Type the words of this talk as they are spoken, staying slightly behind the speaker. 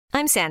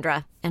I'm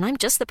Sandra, and I'm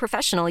just the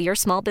professional your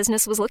small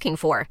business was looking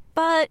for.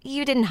 But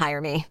you didn't hire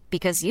me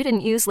because you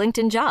didn't use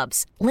LinkedIn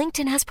Jobs.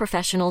 LinkedIn has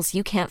professionals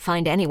you can't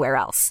find anywhere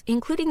else,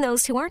 including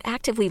those who aren't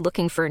actively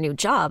looking for a new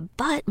job,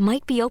 but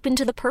might be open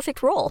to the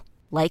perfect role,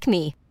 like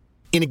me.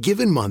 In a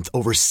given month,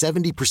 over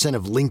 70%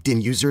 of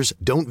LinkedIn users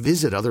don't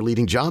visit other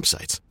leading job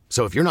sites.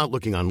 So if you're not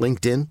looking on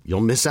LinkedIn,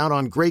 you'll miss out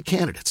on great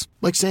candidates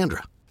like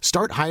Sandra.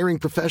 Start hiring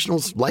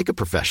professionals like a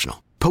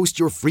professional. Post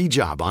your free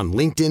job on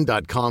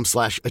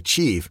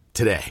linkedin.com/achieve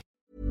today.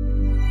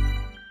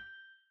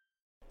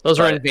 Those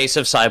are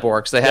invasive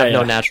cyborgs. They have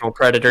no natural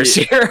predators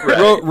here.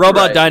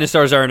 Robot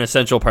dinosaurs are an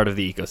essential part of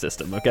the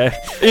ecosystem, okay?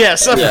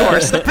 Yes, of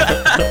course.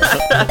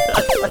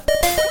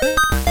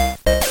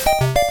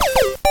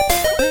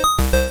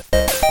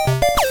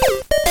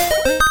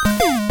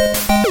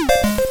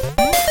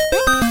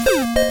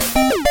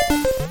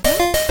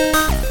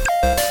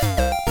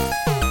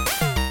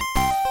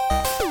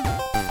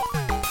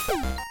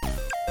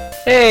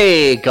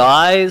 Hey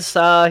guys,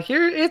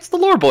 here it's the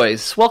Lore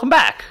Boys. Welcome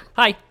back.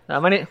 Hi.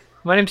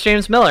 My name's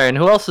James Miller, and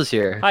who else is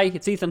here? Hi,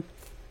 it's Ethan.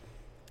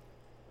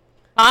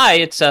 Hi,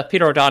 it's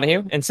Peter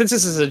O'Donohue. And since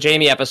this is a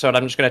Jamie episode,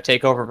 I'm just going to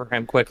take over for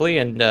him quickly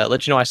and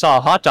let you know I saw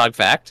a hot dog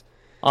fact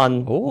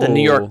on the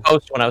New York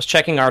Post when I was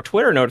checking our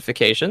Twitter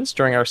notifications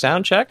during our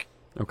sound check.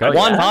 Okay.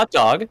 One hot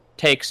dog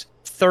takes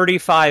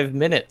 35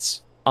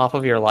 minutes off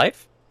of your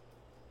life.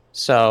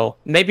 So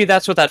maybe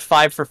that's what that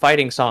 5 for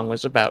Fighting song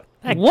was about.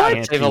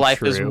 What? Save a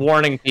Life is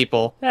warning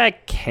people.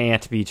 That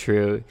can't be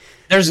true.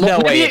 There's no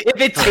way. If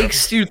it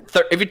takes you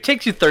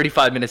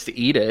 35 minutes to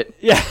eat it.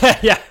 Yeah.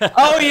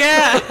 Oh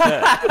yeah.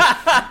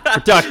 We're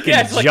talking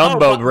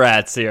jumbo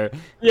brats here.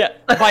 Yeah.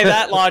 By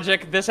that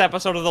logic, this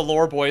episode of the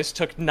Lore Boys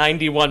took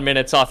 91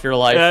 minutes off your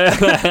life.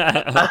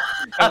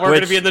 And we're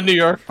going to be in the New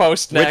York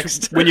Post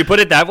next. When you put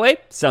it that way,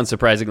 sounds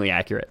surprisingly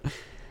accurate.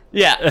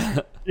 Yeah.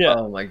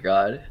 Oh my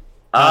god.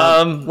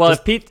 Well,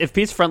 if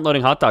Pete's front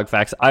loading hot dog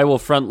facts, I will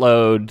front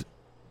load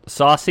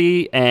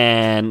Saucy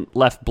and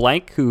Left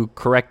Blank, who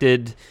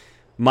corrected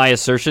my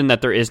assertion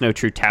that there is no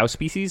true Tau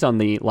species on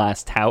the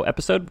last Tau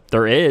episode.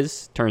 There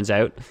is, turns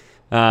out,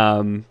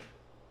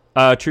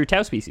 true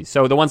Tau species.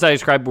 So the ones I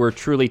described were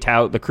truly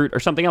Tau, the Kroot, or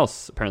something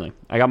else, apparently.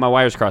 I got my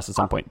wires crossed at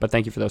some point, but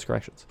thank you for those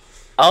corrections.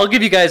 I'll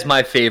give you guys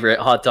my favorite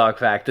hot dog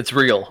fact. It's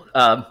real.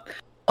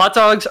 Hot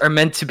dogs are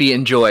meant to be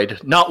enjoyed,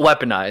 not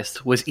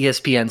weaponized, was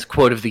ESPN's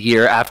quote of the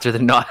year after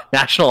the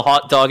National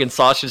Hot Dog and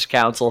Sausage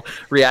Council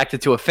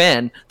reacted to a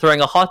fan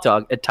throwing a hot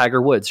dog at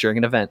Tiger Woods during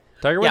an event.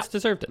 Tiger Woods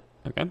deserved it.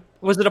 Okay.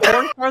 Was it a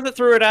porn star that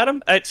threw it at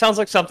him? It sounds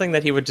like something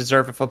that he would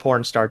deserve if a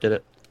porn star did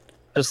it.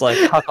 Just like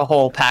huck a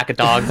whole pack of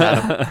dogs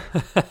at him.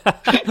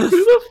 Who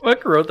the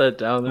fuck wrote that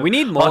down? We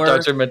need more. Hot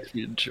dogs are meant to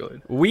be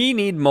enjoyed. We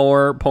need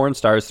more porn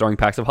stars throwing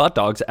packs of hot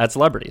dogs at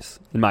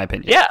celebrities, in my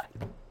opinion. Yeah.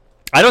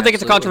 I don't think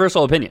it's a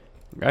controversial opinion.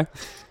 Okay.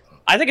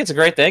 I think it's a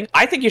great thing.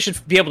 I think you should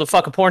be able to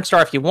fuck a porn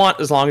star if you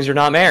want, as long as you're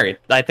not married.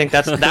 I think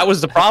that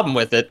was the problem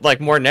with it, like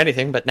more than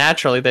anything. But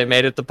naturally, they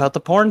made it about the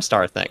porn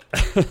star thing.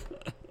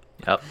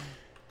 Yep.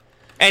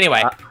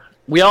 Anyway,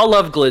 we all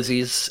love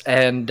glizzies,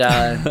 and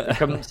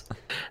the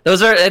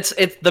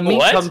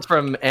meat comes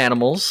from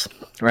animals,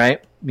 right?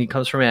 Meat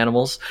comes from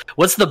animals.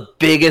 What's the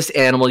biggest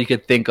animal you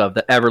could think of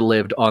that ever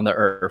lived on the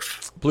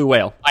earth? Blue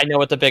whale. I know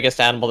what the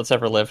biggest animal that's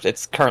ever lived.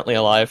 It's currently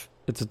alive.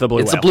 It's the blue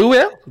whale. It's a blue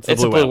whale?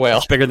 It's a blue whale.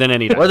 It's bigger than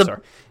any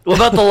dinosaur. What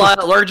about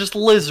the largest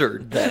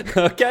lizard, then?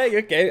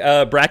 Okay.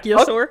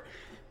 Brachiosaur?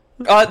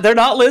 They're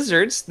not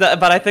lizards,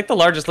 but I think the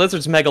largest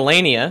lizard's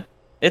Megalania.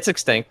 It's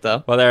extinct,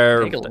 though. Well,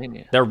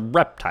 they're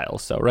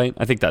reptiles, so, right?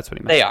 I think that's what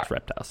he meant. They are.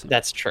 Reptiles. Yeah.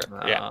 That's true,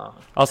 yeah.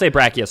 I'll say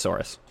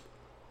Brachiosaurus.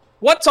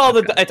 What's all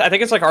the... I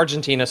think it's like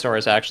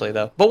Argentinosaurus, actually,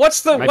 though. But what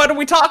do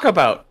we talk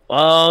about?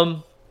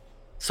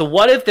 So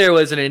what if there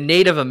was a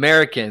Native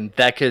American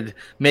that could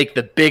make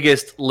the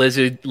biggest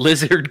lizard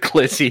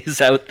glissies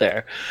out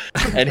there,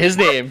 and his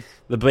name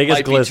the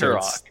biggest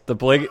glizzards,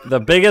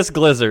 the biggest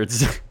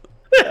glizzards,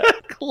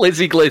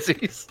 Lizzy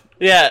glissies.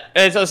 Yeah,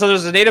 and so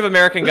there's a Native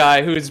American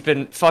guy who's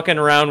been fucking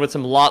around with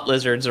some lot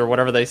lizards or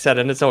whatever they said,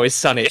 and it's always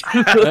sunny.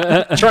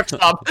 truck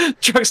stop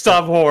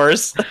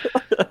whores.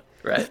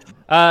 Right.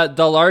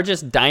 The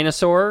largest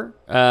dinosaur,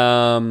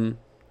 Dreadnoughtus.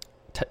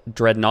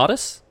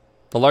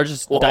 The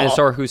largest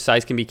dinosaur whose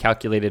size can be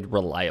calculated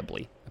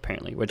reliably,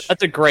 apparently.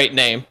 That's a great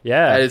name.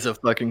 Yeah. That is a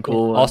fucking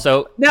cool one.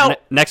 Also,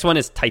 next one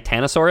is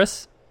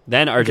Titanosaurus,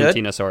 then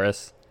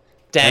Argentinosaurus.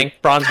 Dang,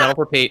 bronze medal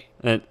for Pete.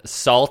 And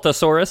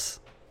Saltosaurus.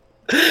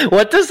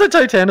 What does the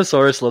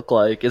Titanosaurus look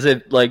like? Is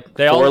it like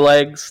four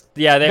legs?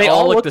 Yeah, they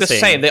all look the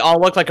same. They all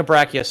look like a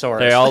Brachiosaurus.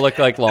 They all look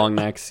like long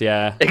necks,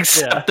 yeah.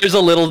 Except there's a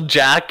little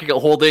Jack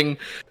holding,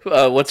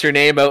 what's her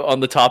name, out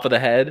on the top of the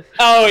head.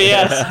 Oh,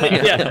 yes.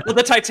 Yeah. Well,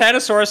 the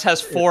Titanosaurus has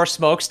 4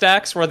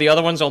 smokestacks, where the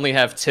other ones only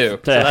have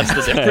 2. So that's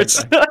the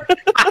difference.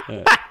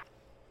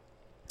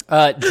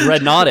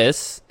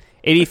 Dreadnoughtus,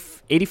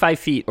 85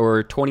 feet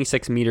or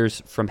 26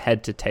 meters from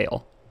head to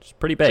tail. It's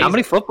pretty big. How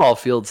many football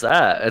fields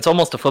that? It's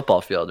almost a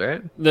football field,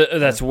 right?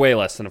 That's way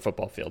less than a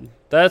football field.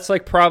 That's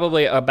like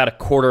probably about a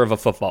quarter of a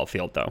football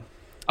field, though.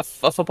 a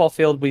football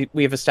field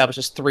we have established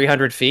is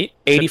 300 feet.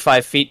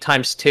 85 feet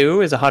times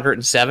 2 is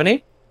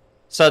 170.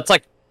 So it's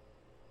like...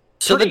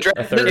 So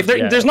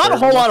there's not a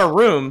whole lot of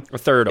room. A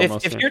third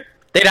almost. If you're...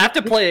 They'd have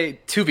to play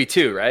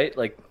 2v2, right?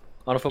 Like,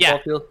 on a football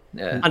field?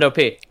 Yeah. On OP.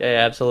 Yeah,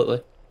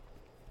 absolutely.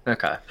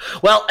 Okay.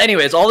 Well,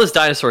 anyways, all this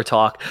dinosaur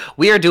talk,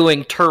 we are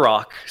doing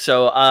Turok.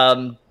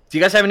 So, do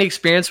you guys have any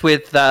experience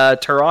with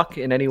Turok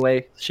in any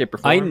way, shape, or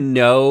form? I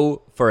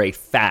know for a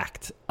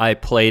fact I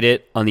played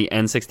it on the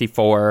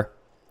N64,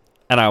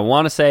 and I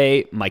want to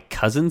say my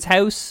cousin's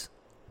house,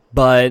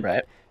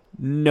 but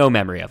no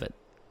memory of it,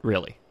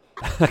 really.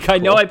 Like, I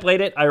know I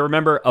played it. I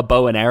remember a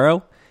bow and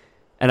arrow,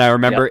 and I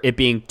remember it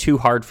being too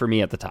hard for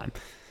me at the time.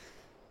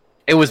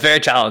 It was very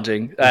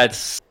challenging.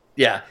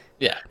 Yeah.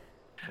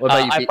 What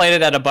about you, Pete? I played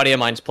it at a buddy of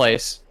mine's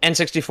place.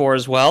 N64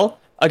 as well.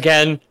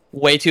 Again,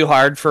 way too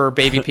hard for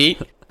baby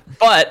Pete.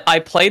 But I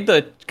played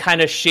the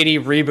kind of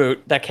shitty reboot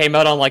that came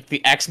out on like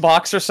the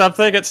Xbox or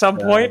something at some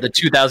point. The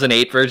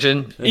 2008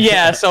 version.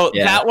 Yeah, so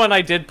that one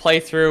I did play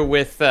through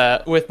with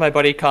my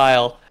buddy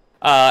Kyle.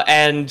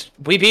 And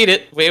we beat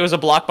it. It was a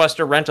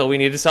Blockbuster rental. We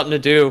needed something to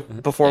do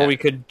before we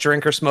could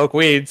drink or smoke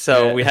weed.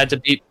 So we had to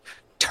beat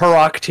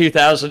Turok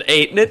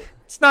 2008. And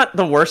it's not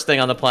the worst thing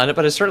on the planet,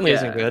 but it certainly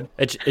isn't good.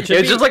 It's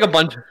just like a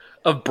bunch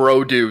of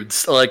bro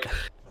dudes, like,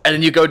 and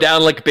then you go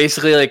down like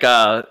basically like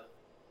a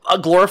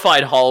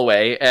glorified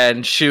hallway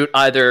and shoot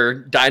either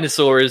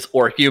dinosaurs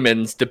or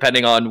humans,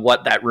 depending on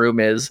what that room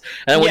is.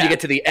 And then when you get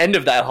to the end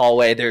of that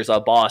hallway, there's a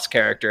boss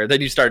character.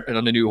 Then you start on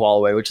a new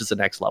hallway, which is the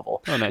next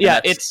level. Oh, nice.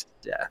 Yeah,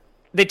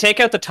 they take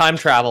out the time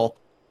travel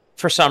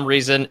for some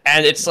reason,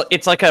 and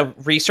it's like a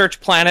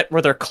research planet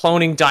where they're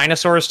cloning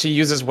dinosaurs to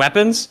use as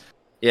weapons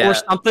or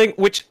something,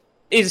 which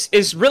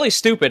is really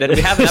stupid. And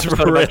we have an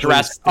episode about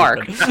Jurassic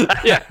Park.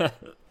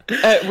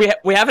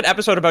 We have an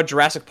episode about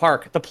Jurassic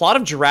Park. The plot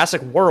of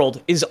Jurassic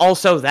World is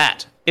also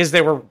that.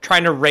 They were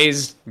trying to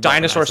raise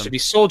dinosaurs to be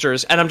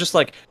soldiers, and I'm just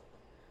like,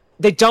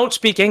 they don't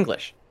speak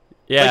English.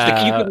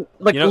 Yeah,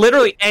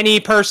 literally any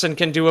person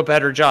can do a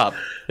better job.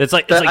 It's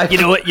like you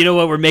know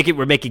what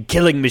we're making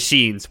killing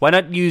machines. Why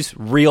not use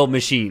real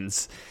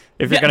machines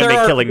if you're going to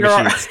make killing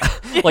machines?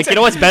 Like, you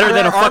know what's better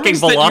than a fucking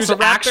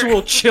velociraptor?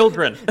 Actual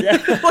children.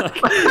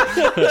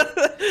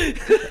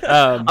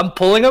 I'm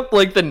pulling up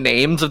like the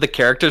names of the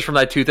characters from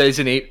that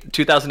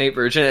 2008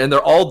 version, and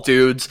they're all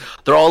dudes.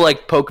 They're all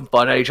like poking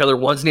fun at each other.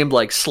 One's named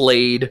like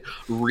Slade,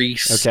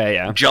 Reese,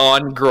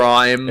 John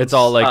Grimes. It's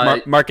all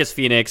like Marcus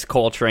Phoenix,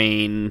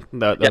 Coltrane.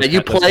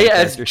 You play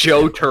as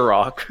Joe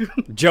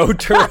Turok. Joe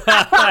Turok.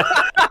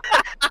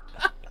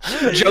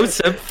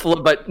 Joseph,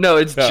 but no,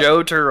 it's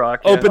Joe Turok.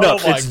 Open up.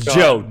 It's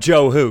God.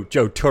 Joe who?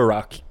 Joe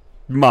Turok.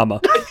 Mama.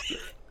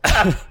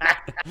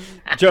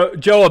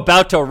 Joe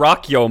about to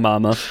rock yo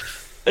mama.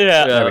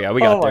 Yeah. There we go.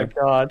 We got there.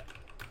 Oh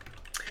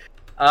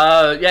my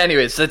God.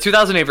 Anyways, the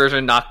 2008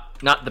 version, not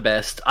the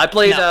best. I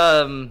played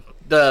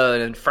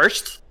the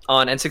first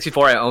on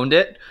N64. I owned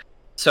it.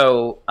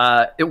 So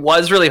it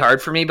was really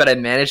hard for me, but I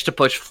managed to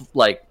push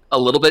like a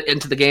little bit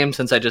into the game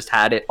since I just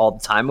had it all the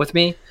time with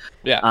me.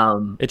 Yeah.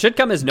 It should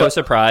come as no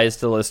surprise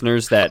to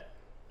listeners that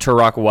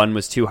Turok 1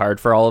 was too hard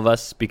for all of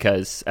us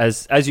because,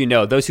 as you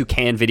know, those who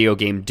can video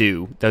game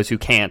do. Those who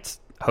can't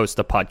host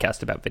a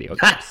podcast about video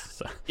games.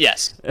 So.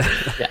 Yes.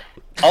 Yeah.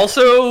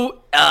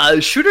 Also,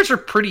 shooters are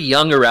pretty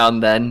young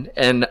around then,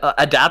 and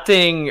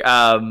adapting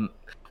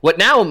what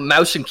now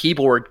mouse and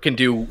keyboard can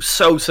do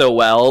so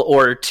well,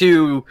 or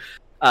two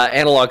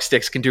analog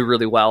sticks can do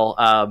really well.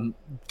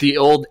 The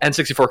old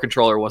N64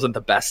 controller wasn't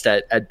the best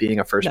at being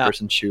a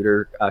first-person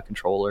shooter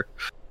controller.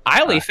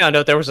 I only found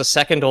out there was a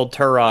second old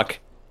Turok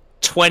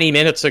 20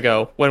 minutes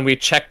ago when we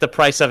checked the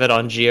price of it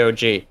on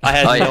GOG. I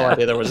had no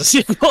idea there was a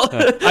sequel.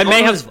 I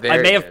may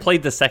have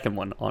played the second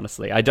one,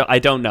 honestly. I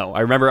don't know. I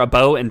remember a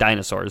bow and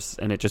dinosaurs,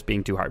 and it just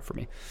being too hard for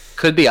me.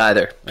 Could be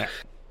either. Yeah.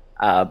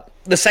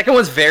 The second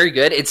one's very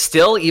good. It's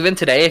still, even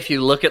today, if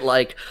you look at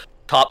like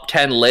top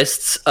 10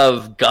 lists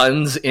of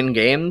guns in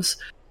games,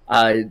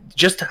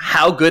 just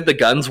how good the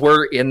guns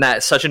were in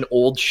that such an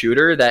old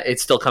shooter that it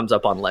still comes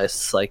up on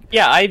lists. Like,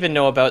 yeah, I even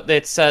know about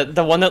it's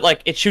the one that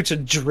like it shoots a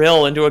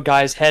drill into a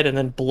guy's head and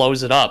then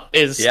blows it up.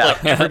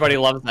 Like, everybody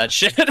loves that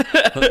shit.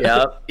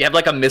 Yeah, you have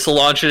like a missile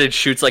launcher that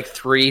shoots like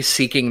 3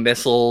 seeking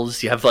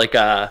missiles. You have like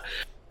a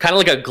kind of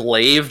like a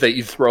glaive that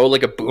you throw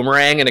like a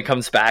boomerang and it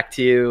comes back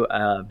to you.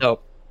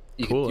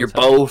 Cool, your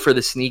bow for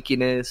the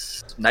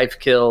sneakiness, knife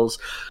kills.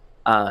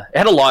 It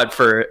had a lot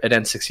for an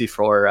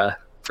N64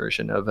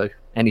 version of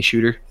any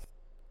shooter.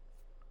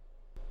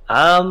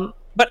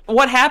 But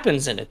what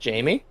happens in it,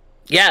 Jamie?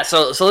 Yeah,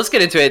 so let's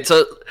get into it.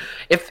 So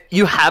if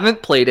you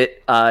haven't played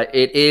it,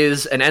 it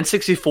is an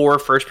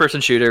N64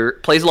 first-person shooter.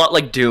 Plays a lot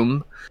like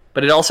Doom,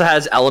 but it also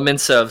has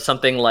elements of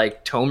something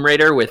like Tomb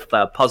Raider with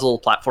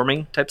puzzle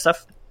platforming type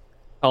stuff.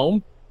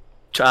 Tomb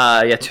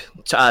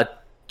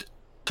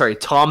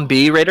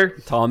B. Raider.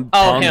 Tom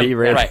B.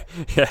 Raider. Right.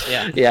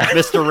 Yeah.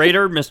 Mr.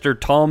 Raider, Mr.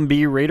 Tom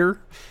B. Raider,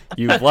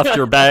 you've left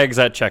your bags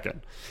at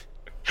check-in.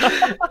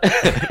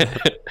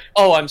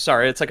 Oh, I'm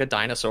sorry. It's like a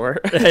dinosaur.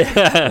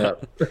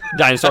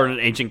 Dinosaur in an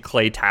ancient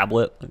clay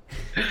tablet.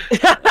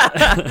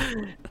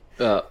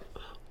 So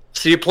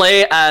you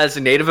play as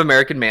a Native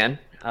American man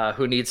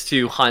who needs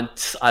to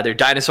hunt either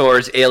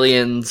dinosaurs,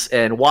 aliens,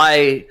 and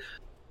why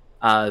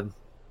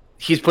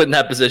he's put in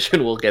that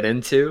position we'll get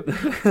into.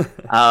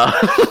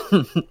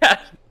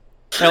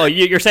 Oh,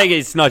 you're saying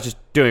it's not just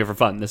doing it for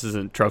fun. This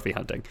isn't trophy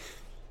hunting.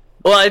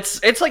 Well,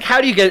 it's like, how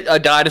do you get a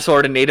dinosaur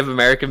and a Native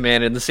American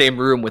man in the same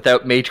room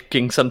without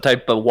making some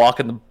type of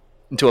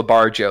into a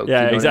bar joke?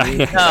 Yeah, you know exactly.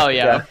 what I mean? Oh,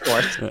 yeah, of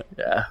course.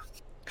 Yeah.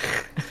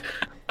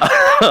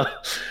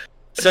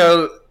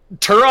 So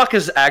Turok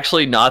is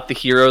actually not the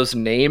hero's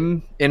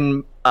name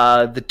in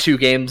the two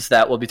games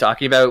that we'll be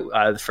talking about,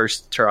 the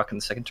first Turok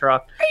and the second Turok.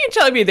 Are you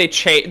telling me they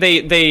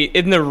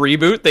in the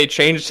reboot they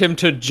changed him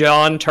to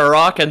John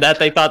Turok and that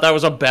they thought that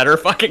was a better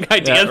fucking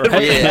idea than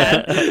we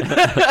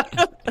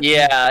had?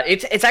 Yeah,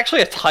 it's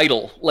actually a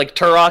title. Like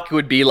Turok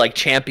would be like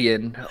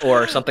champion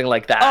or something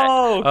like that.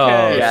 Oh,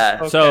 okay. yeah.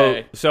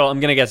 Okay. So I'm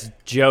gonna guess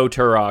Joe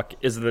Turok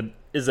is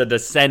a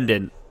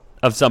descendant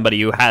of somebody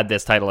who had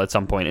this title at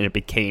some point and it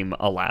became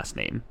a last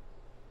name.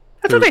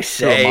 That's what they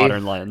Through a say.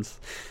 modern lens.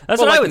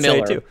 That's Well, what I like would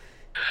Miller. say too.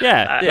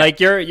 Yeah, like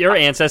your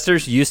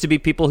ancestors used to be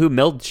people who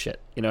milled shit.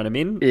 You know what I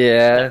mean?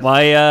 Yeah.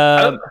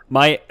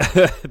 My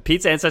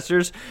Pete's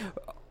ancestors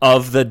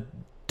of the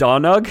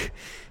Donug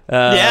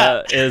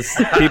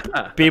is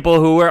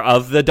people who were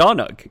of the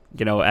Donug.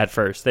 You know, at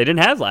first they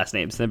didn't have last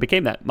names, then it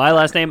became that. My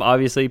last name,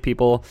 obviously,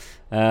 people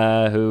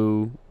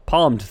who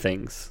palmed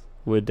things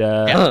would.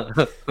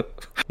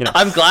 You know.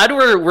 I'm glad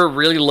we're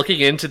really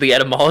looking into the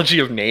etymology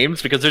of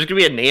names, because there's gonna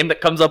be a name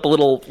that comes up a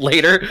little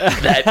later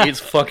that is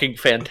fucking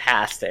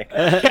fantastic.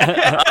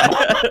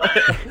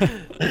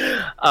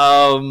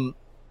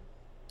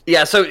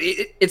 Yeah, so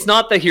it's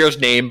not the hero's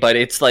name, but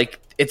it's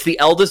the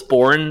eldest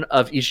born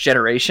of each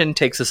generation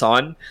takes us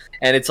on,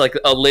 and it's like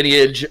a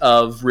lineage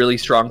of really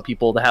strong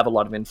people that have a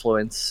lot of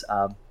influence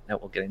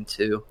that we'll get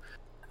into.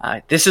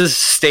 This is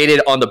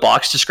stated on the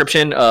box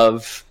description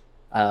of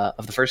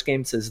the first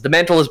game. It says, the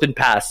mantle has been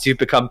passed. You've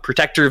become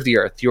protector of the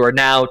earth. You are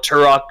now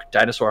Turok,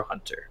 dinosaur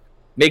hunter.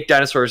 Make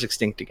dinosaurs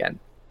extinct again.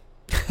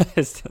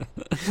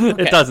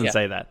 It doesn't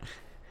say that.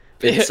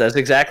 It says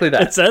exactly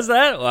that. It says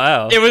that?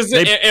 Wow. It was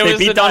They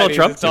beat the Donald 90s.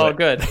 Trump It's to all it.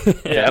 good.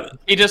 Yep.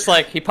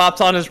 He pops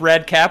on his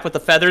red cap with the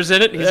feathers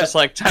in it. He's just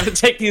like, time to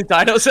take these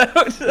dinos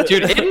out.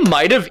 Dude, it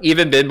might have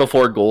even been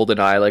before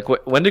GoldenEye. Like,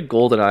 when did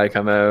GoldenEye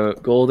come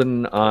out?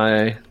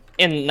 GoldenEye...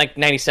 In like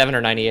 97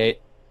 or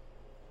 98.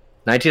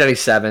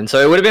 1997. So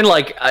it would have been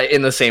like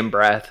in the same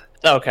breath.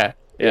 Okay.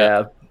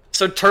 Yeah.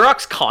 So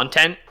Turok's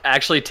content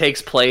actually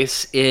takes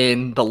place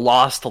in the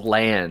Lost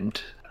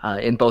Land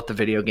in both the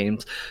video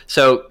games.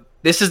 So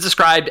this is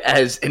described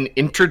as an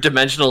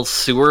interdimensional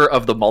sewer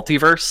of the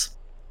multiverse.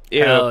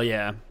 Hell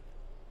yeah.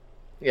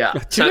 Yeah.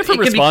 Two different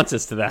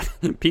responses to that.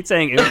 Pete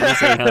saying, me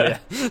saying hell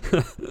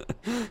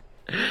yeah.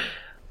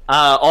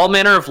 All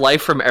manner of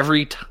life from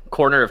every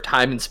corner of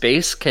time and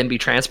space can be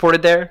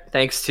transported there,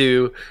 thanks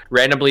to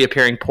randomly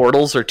appearing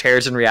portals or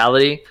tears in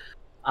reality.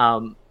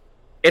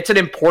 It's an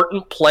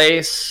important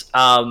place,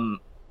 and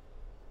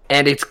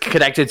it's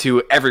connected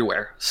to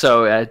everywhere.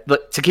 So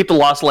to keep the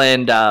Lost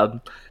Land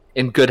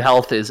in good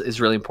health is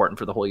really important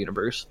for the whole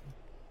universe.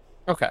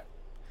 Okay.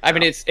 I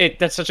mean,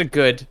 that's such a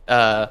good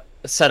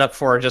setup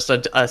for just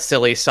a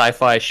silly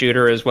sci-fi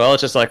shooter as well.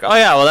 It's just like, oh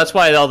yeah, well that's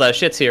why all the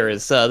shit's here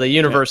is the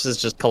universe is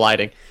just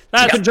colliding.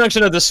 The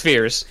conjunction of the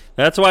spheres.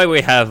 That's why we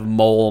have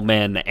mole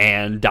men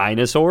and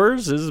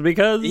dinosaurs, is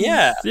because,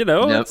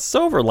 it's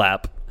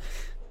overlap.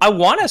 I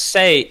want to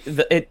say,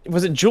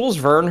 was it Jules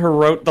Verne who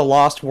wrote The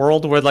Lost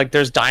World, where like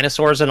there's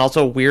dinosaurs and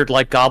also weird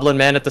like goblin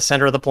men at the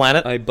center of the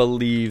planet? I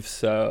believe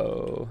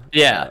so.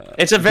 Yeah,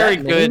 it's a very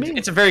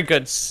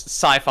good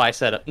sci-fi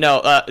setup.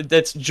 No,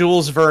 that's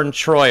Jules Verne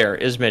Troyer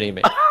is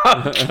Mini-Me.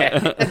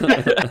 Okay.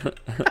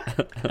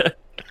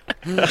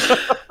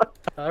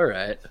 All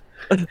right.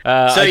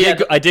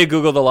 I did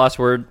Google The Lost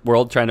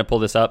World trying to pull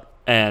this up,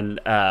 and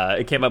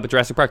it came up with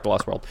Jurassic Park: The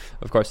Lost World,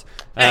 of course.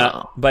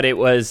 But it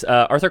was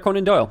Arthur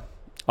Conan Doyle,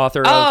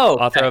 author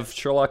of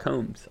Sherlock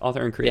Holmes,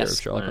 author and creator of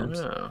Sherlock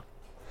Holmes.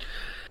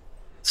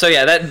 So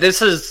yeah,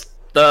 this is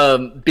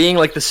being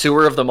like the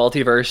sewer of the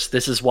multiverse.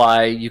 This is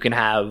why you can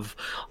have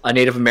a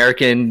Native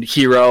American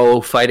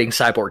hero fighting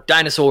cyborg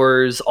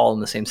dinosaurs all in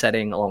the same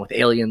setting, along with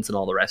aliens and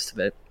all the rest of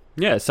it.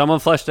 Yeah, someone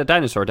flushed a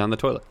dinosaur down the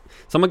toilet.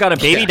 Someone got a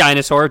baby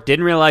dinosaur,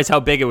 didn't realize how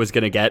big it was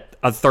going to get,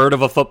 a third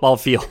of a football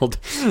field,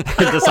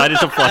 and decided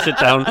to flush it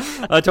down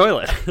a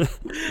toilet.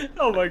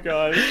 Oh my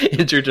god.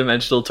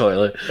 Interdimensional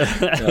toilet.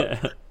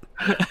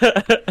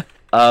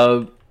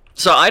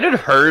 So I'd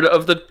heard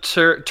of the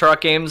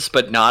Turok games,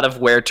 but not of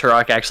where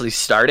Turok actually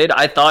started.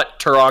 I thought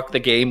Turok, the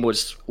game,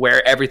 was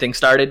where everything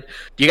started.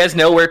 Do you guys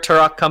know where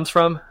Turok comes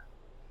from?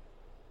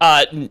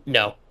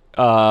 No.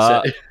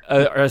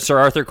 Sir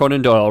Arthur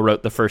Conan Doyle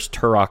wrote the first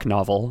Turok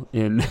novel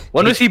in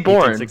When was he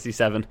born?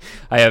 1867.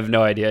 I have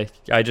no idea.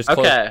 I just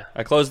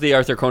closed the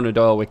Arthur Conan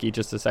Doyle wiki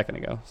just a second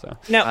ago. So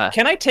now,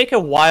 can I take a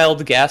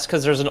wild guess?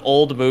 Because there's an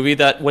old movie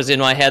that was in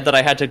my head that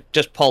I had to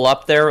just pull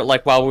up there,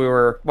 like while we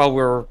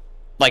were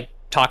like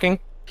talking.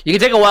 You can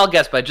take a wild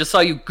guess, but I just saw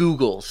you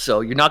Google,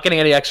 so you're not getting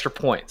any extra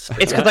points.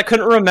 It's because I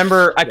couldn't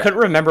remember. I couldn't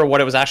remember what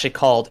it was actually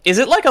called. Is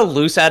it like a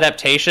loose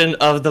adaptation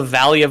of the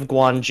Valley of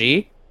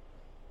Guanji?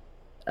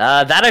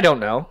 That I don't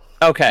know.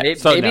 Okay,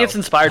 maybe it's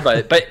inspired by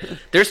it, but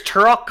there's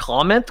Turok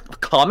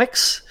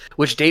comics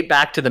which date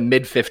back to the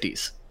mid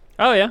 50s.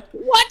 Oh yeah,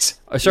 what?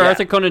 Sir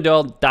Arthur Conan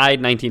Doyle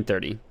died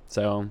 1930,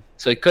 so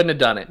he couldn't have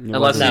done it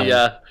unless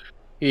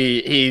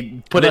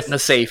he put it in a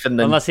safe and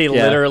then unless he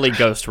literally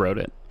ghost wrote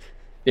it.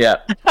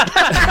 Yeah.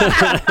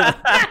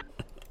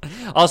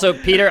 Also,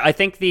 Peter, I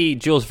think the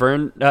Jules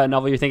Verne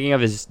novel you're thinking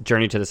of is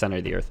Journey to the Center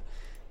of the Earth.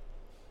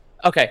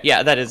 Okay,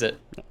 yeah, that is it.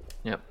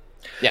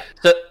 Yeah.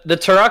 The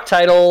Turok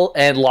title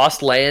and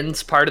Lost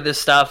Lands part of this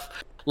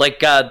stuff, like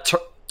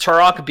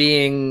Turok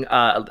being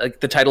like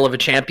the title of a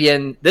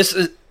champion, this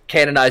is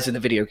canonized in the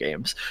video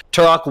games.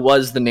 Turok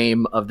was the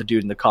name of the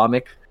dude in the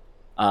comic.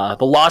 The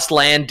Lost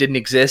Land didn't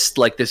exist,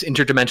 like this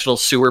interdimensional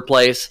sewer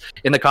place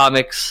in the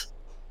comics.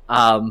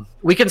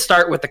 We can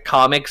start with the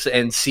comics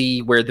and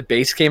see where the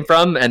base came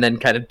from, and then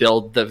kind of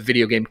build the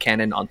video game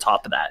canon on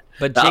top of that.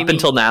 But Jamie, up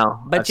until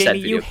now, but Jamie,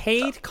 you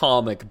hate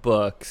comic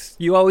books.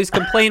 You always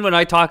complain when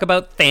I talk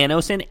about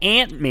Thanos and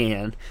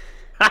Ant-Man.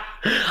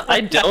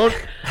 I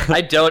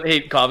don't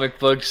hate comic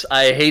books.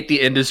 I hate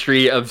the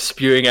industry of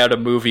spewing out a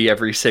movie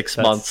every 6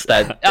 months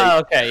that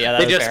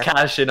they just fair.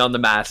 Cash in on the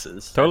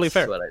masses. Totally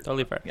fair.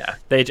 Yeah.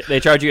 They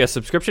charge you a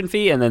subscription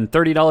fee and then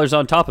 $30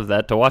 on top of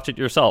that to watch it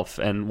yourself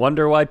and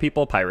wonder why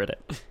people pirate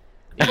it.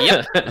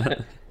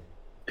 Yep.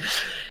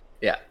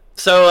 Yeah.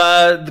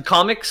 So the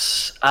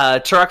comics,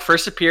 Turok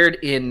first appeared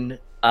in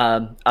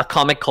a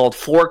comic called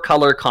Four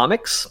Color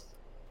Comics.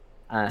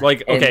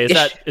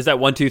 Is that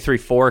 1, 2, 3,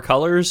 4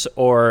 colors,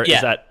 or is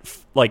that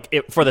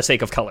for the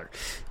sake of color?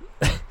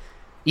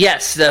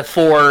 Yes, the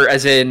 4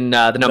 as in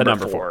the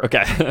number 4.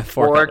 Okay,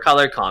 four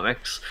color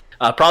comics.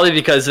 Probably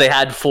because they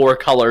had 4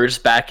 colors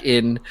back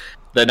in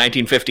the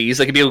 1950s.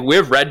 They could be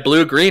with red,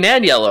 blue, green,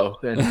 and yellow.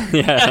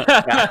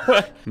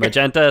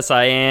 Magenta,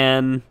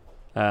 cyan,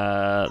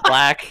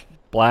 black,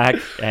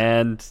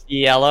 and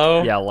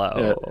yellow.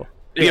 Yeah.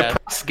 The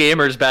oppressed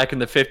gamers back in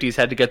the 50s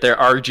had to get their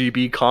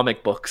RGB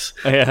comic books.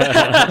 It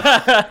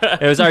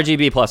was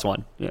RGB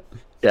 +1.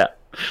 Yeah.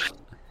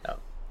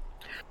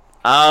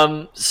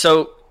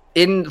 So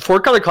in Four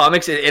Color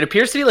Comics, it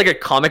appears to be like a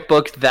comic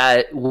book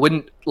that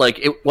wouldn't, like,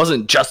 it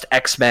wasn't just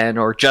X-Men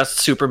or just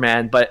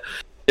Superman, but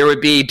there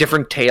would be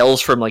different tales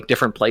from like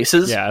different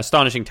places. Yeah,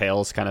 Astonishing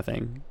Tales kind of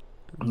thing.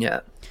 Yeah.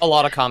 A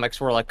lot of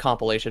comics were like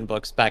compilation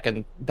books back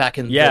in the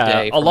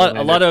day. A lot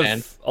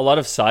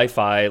of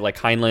sci-fi, like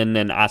Heinlein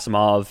and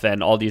Asimov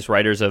and all these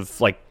writers of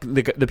like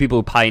the people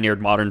who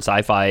pioneered modern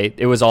sci-fi.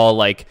 It was all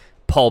like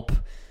pulp.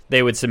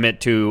 They would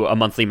submit to a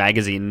monthly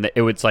magazine.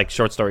 It was like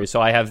short stories.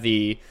 So I have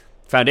the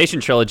Foundation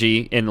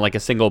trilogy in like a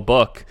single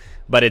book,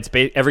 but it's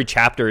every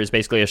chapter is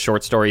basically a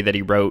short story that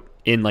he wrote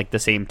in like the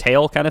same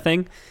tale kind of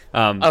thing.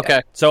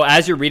 Okay. So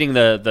as you're reading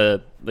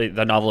the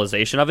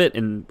novelization of it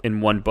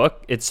in one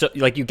book, it's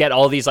like you get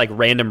all these like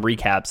random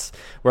recaps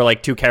where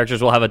like two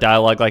characters will have a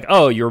dialogue like,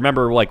 oh, you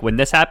remember like when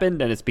this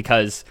happened, and it's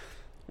because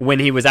when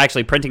he was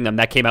actually printing them,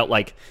 that came out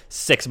like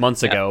 6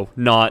 months ago,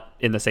 not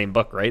in the same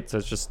book, right? So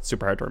it's just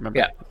super hard to remember.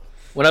 Yeah.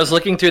 When I was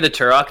looking through the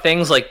Turok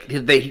things, like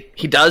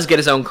he does get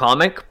his own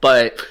comic,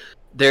 but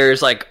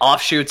there's like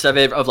offshoots of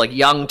it, of like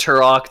young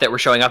Turok that were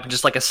showing up in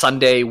just like a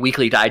Sunday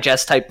weekly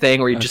digest type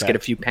thing where you just get a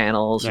few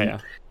panels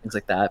and things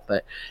like that.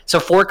 But so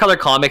Four Color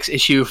Comics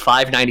issue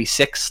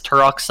 596,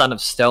 Turok Son of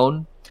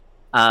Stone,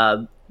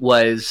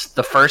 was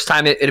the first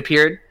time it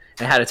appeared.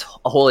 It had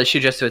a whole issue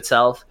just to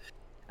itself.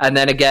 And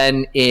then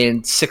again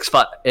in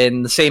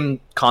the same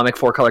comic,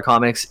 Four Color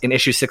Comics, in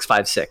issue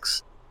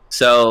 656.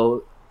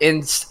 So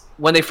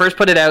when they first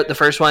put it out, the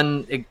first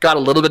one, it got a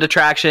little bit of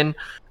traction.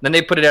 Then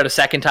they put it out a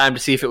second time to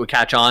see if it would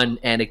catch on,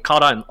 and it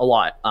caught on a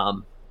lot.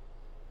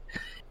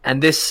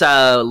 And this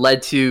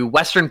led to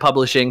Western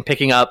Publishing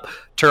picking up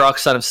Turok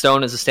Son of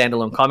Stone as a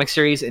standalone comic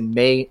series in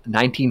May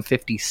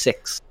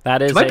 1956.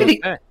 That is might be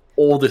the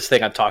oldest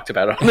thing I've talked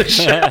about on this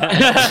show.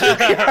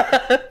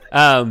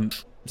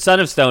 Son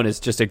of Stone is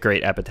just a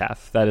great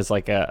epitaph. That is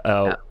like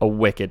a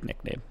wicked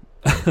nickname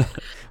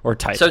or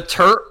title.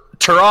 So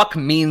Turok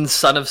means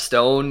Son of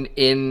Stone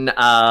in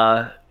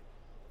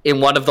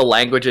one of the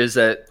languages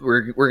that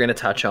we're going to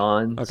touch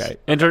on. Okay,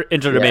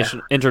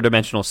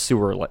 interdimensional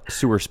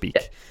sewer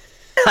speak.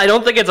 I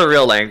don't think it's a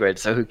real language,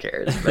 so who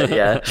cares? But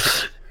yeah,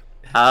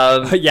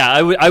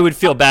 I would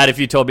feel bad if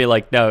you told me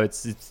like, no,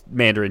 it's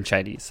Mandarin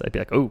Chinese. I'd be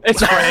like, oh,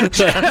 it's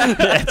French.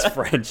 It's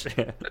French.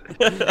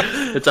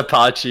 It's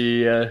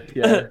Apache.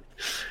 Yeah.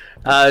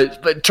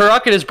 But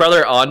Turok and his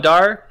brother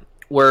Ondar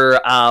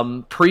were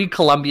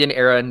pre-Columbian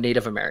era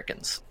Native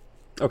Americans.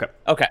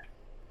 Okay.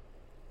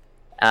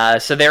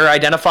 So they're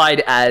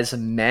identified as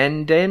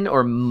Mandan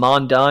or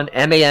Mandan,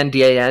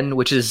 M-A-N-D-A-N,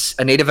 which is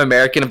a Native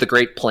American of the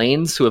Great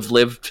Plains who have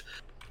lived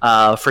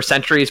for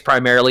centuries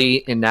primarily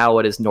in now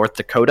what is North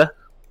Dakota.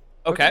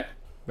 Okay.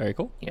 Very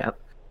cool. Yeah.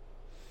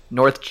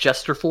 North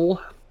Chesterfield.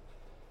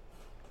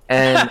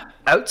 And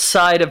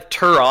outside of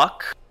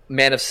Turok,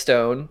 Man of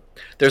Stone,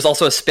 there's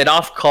also a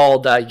spin-off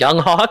called Young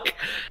Hawk.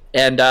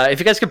 And if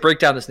you guys could break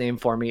down this name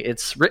for me,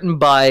 it's written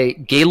by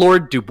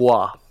Gaylord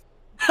Dubois.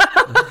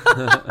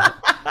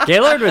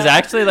 Gaylord was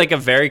actually like a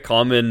very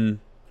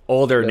common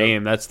older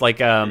name. That's like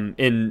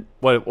in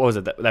what was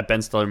it that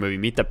Ben Stiller movie,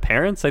 Meet the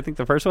Parents? I think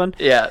the first one.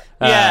 Yeah.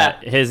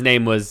 His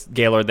name was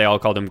Gaylord. They all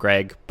called him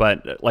Greg,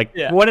 but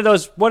one of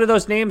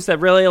those names that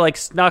really like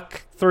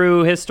snuck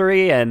through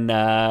history and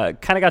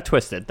kind of got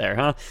twisted there,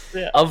 huh?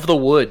 Yeah. Of the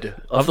Wood.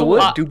 Of the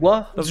Wood.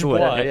 Dubois.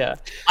 Dubois. Yeah.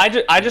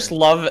 I just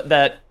love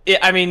that.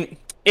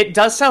 It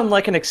does sound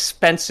like an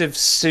expensive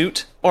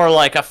suit or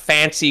like a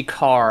fancy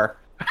car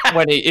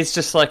when it's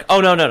just like, oh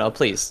no,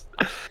 please.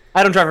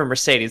 I don't drive a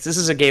Mercedes. This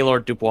is a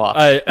Gaylord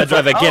Dubois. I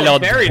drive a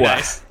Gaylord very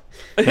Dubois.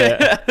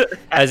 Nice.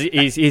 As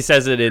he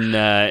says it in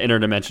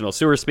interdimensional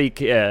sewer speak.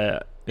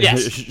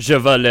 Yes. Je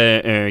vole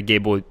un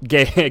Gaylord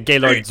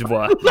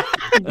Dubois.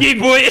 Gay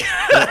boy.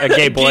 A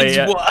gay boy.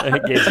 Gay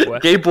Dubois.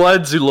 Gay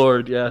Blood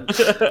Zulord, yeah.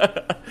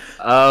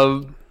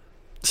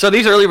 So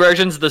these early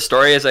versions of the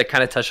story, as I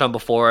kind of touched on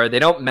before, they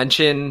don't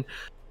mention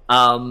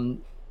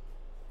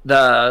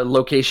the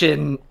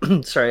location,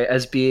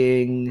 as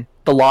being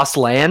the Lost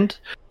Land,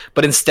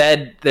 but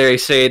instead they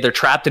say they're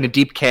trapped in a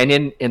deep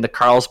canyon in the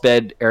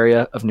Carlsbad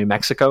area of New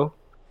Mexico.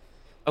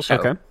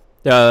 Okay.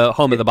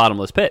 Home of the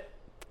bottomless pit,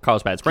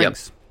 Carlsbad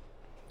Springs,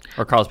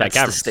 or Carlsbad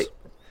Caverns.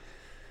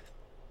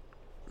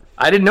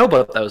 I didn't know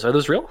about those. Are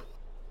those real?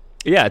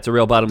 Yeah, it's a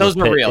real bottomless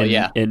pit. Those were real,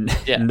 in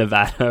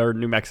Nevada or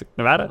New Mexico.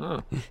 Nevada?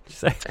 Oh.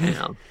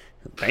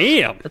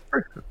 Damn. That's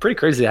pretty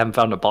crazy. They haven't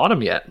found a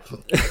bottom yet.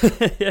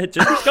 Yeah,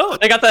 just go.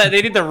 They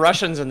need the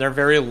Russians and their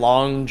very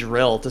long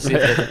drill to see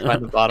if they can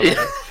find the bottom of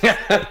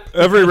it.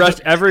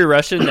 Every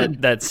Russian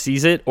that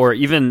sees it, or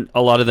even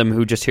a lot of them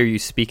who just hear you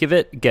speak of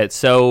it, get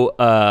so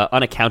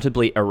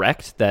unaccountably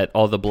erect that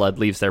all the blood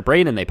leaves their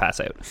brain and they pass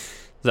out.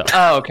 So,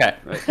 oh, okay.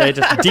 They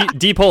just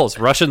deep holes.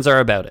 Russians are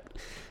about it.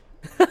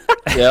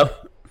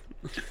 Yep.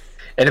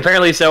 And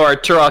apparently so are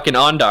Turok and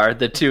Ondar,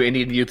 the two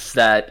Indian youths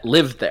that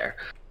lived there.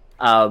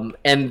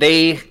 And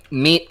they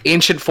meet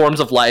ancient forms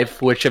of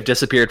life which have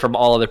disappeared from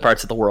all other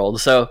parts of the world.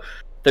 So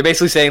they're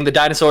basically saying the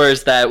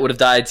dinosaurs that would have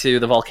died to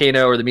the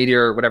volcano or the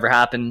meteor or whatever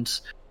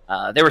happened,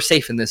 they were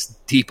safe in this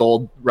deep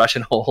old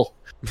Russian hole.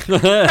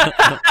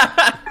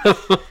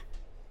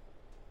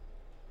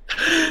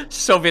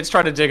 Soviets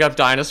tried to dig up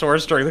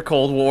dinosaurs during the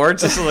Cold War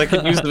just so they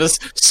could use them as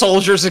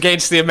soldiers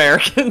against the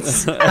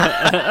Americans.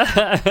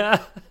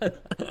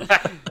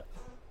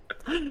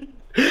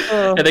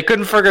 And they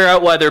couldn't figure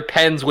out why their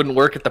pens wouldn't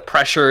work at the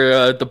pressure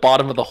at the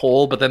bottom of the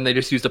hole, but then they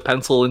just used a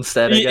pencil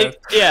instead, I guess.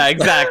 Yeah,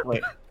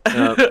 exactly.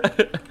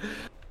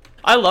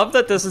 I love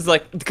that this is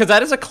because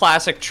that is a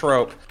classic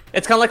trope.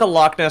 It's kind of like a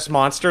Loch Ness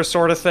Monster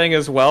sort of thing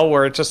as well,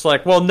 where it's just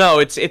like, well, no,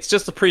 it's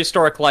just a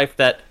prehistoric life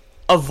that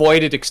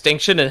avoided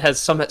extinction and has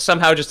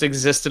somehow just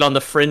existed on the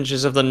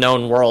fringes of the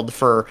known world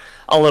for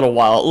a little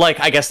while.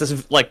 Like, I guess this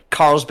is like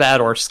Carlsbad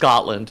or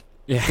Scotland.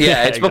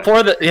 Yeah, it's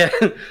before the... Yeah.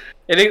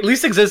 It at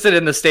least existed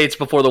in the States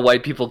before the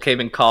white people came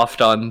and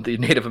coughed on the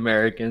Native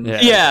Americans.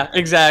 Yeah,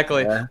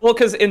 exactly. Yeah. Well,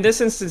 because in this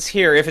instance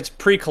here, if it's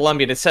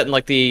pre-Columbian, it's set in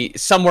like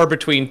somewhere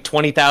between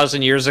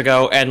 20,000 years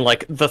ago and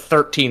like the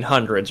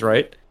 1300s,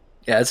 right?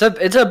 Yeah, it's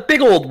a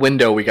big old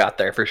window we got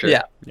there for sure.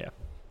 Yeah.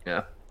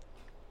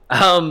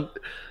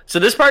 So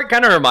this part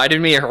kind of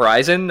reminded me of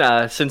Horizon,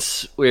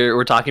 since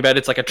we're talking about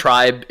it's like a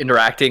tribe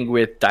interacting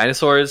with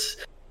dinosaurs,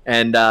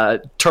 and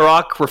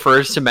Turok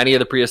refers to many of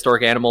the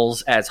prehistoric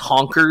animals as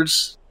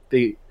honkers.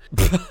 Look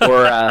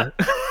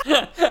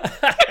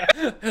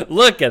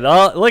at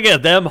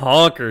them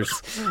honkers.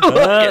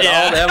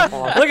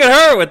 Look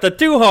at her with the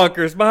two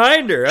honkers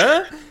behind her,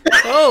 huh?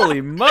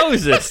 Holy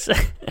Moses.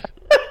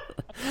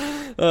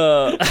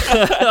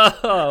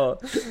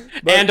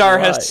 Andar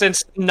has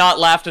since not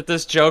laughed at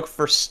this joke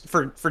for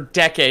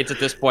decades at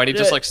this point. He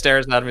just like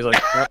stares at him. He's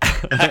like,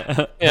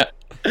 yeah.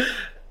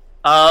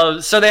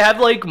 So they have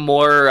like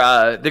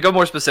more. They go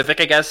more specific,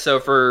 I guess.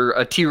 So for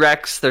a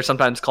T-Rex, they're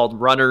sometimes called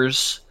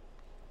runners.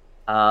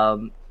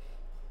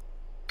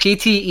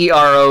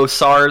 PTERO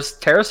SARS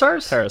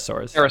pterosaurs.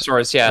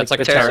 Pterosaurs, yeah, like it's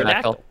like a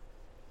pterodactyl.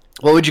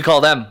 What would you call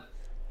them?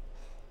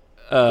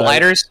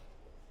 Gliders.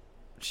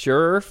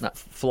 Sure,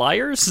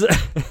 flyers.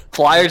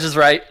 Flyers is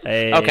right.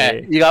 Hey.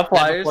 Okay, you got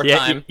flyers.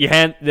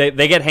 Yeah,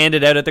 they get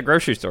handed out at the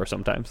grocery store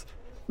sometimes.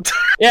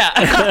 Yeah.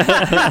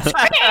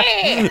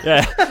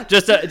 Yeah.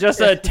 Just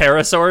a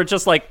pterosaur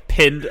just like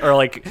pinned or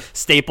like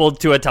stapled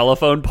to a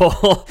telephone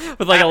pole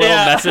with like a little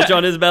message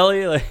on his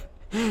belly, like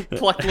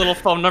pluck little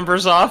phone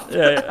numbers off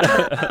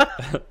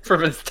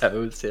from his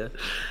toes. Yeah.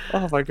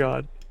 Oh my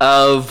god.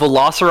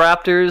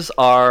 Velociraptors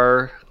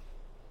are.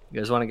 You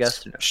guys want to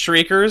guess?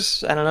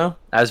 Shriekers? I don't know.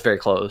 I was very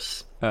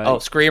close.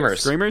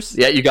 Screamers. Screamers?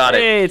 Yeah, you got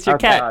it. Hey, it's your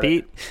Okay. cat,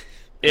 Pete.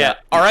 Yeah.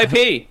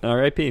 R.I.P.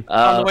 R.I.P.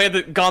 Gone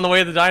the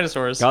way of the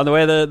dinosaurs. Gone the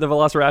way of the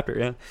Velociraptor,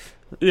 yeah.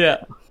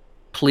 Yeah.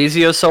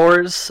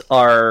 Plesiosaurs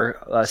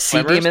are sea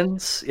Swimmers?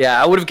 demons. Yeah,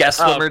 I would have guessed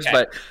swimmers, okay.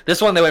 but this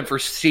one they went for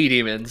sea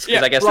demons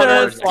because I guess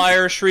Runner, they're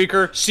flyer,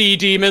 shrieker, sea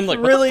demon. Like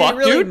Really, what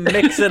the fuck, really dude?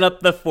 mixing up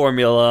the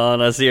formula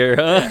on us here,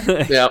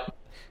 huh? Yep.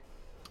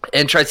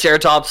 And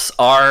Triceratops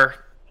are.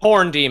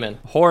 Horn demon.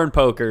 Horn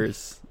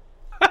pokers.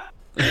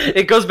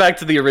 It goes back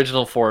to the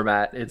original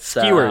format. It's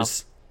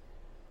Skewers.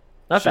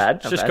 not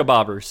bad. Shish Not bad.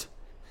 kebabbers.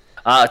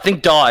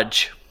 Think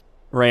Dodge.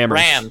 Rammers.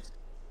 Rams.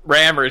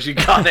 Rammers, you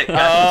got it.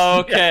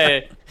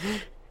 Okay.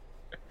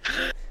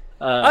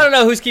 I don't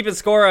know who's keeping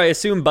score. I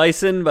assume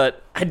Bison,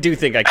 but I do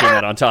think I came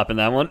out on top in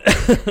that one.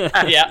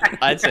 Yeah,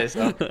 I'd say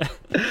so.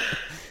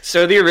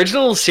 So the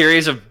original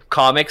series of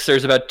comics,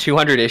 there's about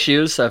 200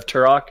 issues of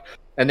Turok,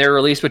 and they're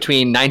released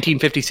between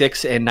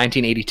 1956 and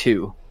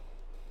 1982.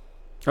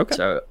 Okay.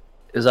 So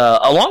it was a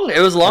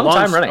long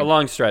time running. A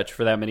long stretch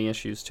for that many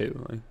issues,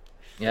 too.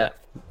 Yeah.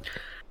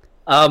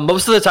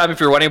 Most of the time, if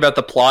you're wondering about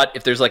the plot,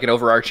 if there's like an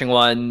overarching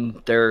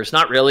one, there's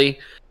not really.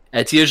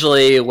 It's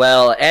usually,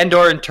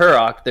 Andor and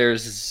Turok,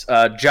 there's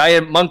a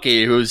giant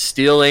monkey who's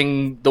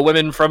stealing the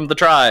women from the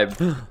tribe.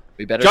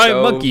 We better Giant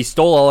go. monkey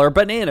stole all our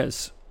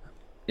bananas.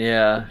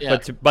 Yeah. Yeah.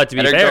 But to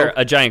be Better fair, go.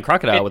 a giant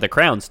crocodile with a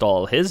crown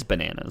stole his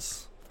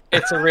bananas.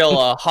 It's a real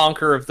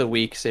honker of the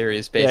week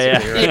series,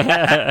 basically.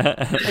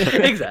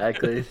 Right?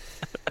 Exactly.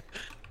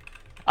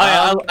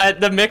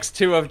 The mix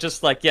too of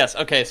just like, yes,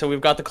 okay, so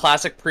we've got the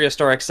classic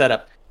prehistoric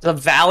setup. There's a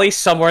valley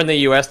somewhere in the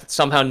U.S. that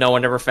somehow no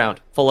one ever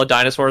found, full of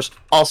dinosaurs.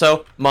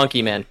 Also,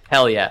 Monkey Man.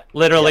 Hell yeah,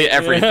 literally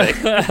everything.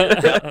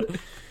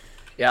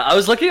 Yeah, I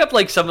was looking up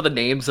like some of the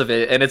names of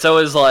it, and it's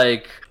always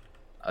like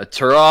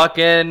Turok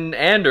and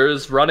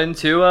Anders run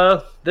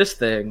into this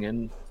thing,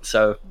 and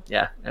so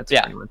yeah, that's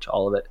pretty much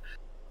all of it.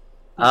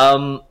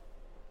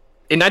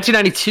 In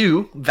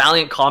 1992,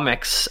 Valiant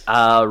Comics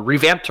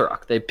revamped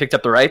Turok. They picked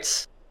up the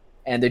rights,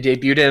 and they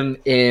debuted him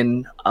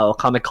in a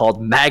comic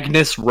called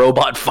Magnus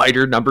Robot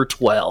Fighter number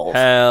 12.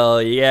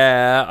 Hell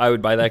yeah, I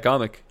would buy that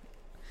comic.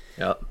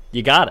 Yep.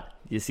 You got it.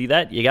 You see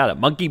that? You got it.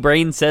 Monkey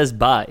Brain says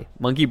bye.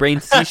 Monkey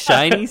Brain sees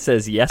shiny,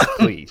 says yes,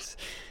 please.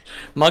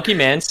 Monkey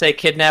Man say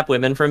kidnap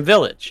women from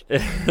village.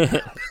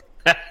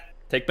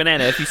 Take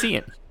banana if you see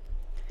it.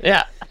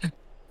 Yeah.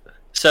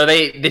 So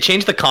they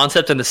changed the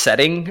concept and the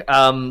setting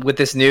with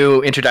this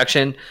new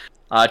introduction.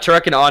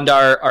 Turok and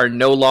Ondar are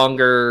no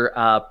longer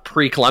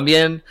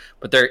pre-Columbian,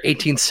 but they're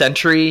 18th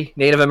century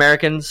Native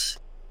Americans.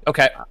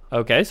 Okay.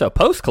 Okay, so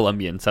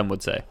post-Columbian, some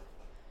would say.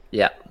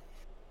 Yeah.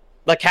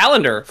 The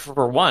calendar,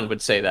 for one,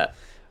 would say that.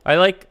 I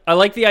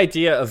like the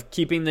idea of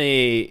keeping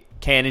the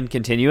canon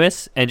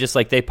continuous and just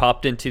like they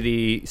popped into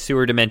the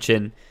sewer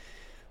dimension,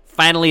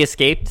 finally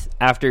escaped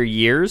after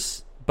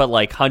years, but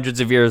like hundreds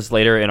of years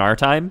later in our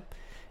time.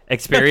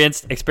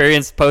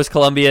 Experienced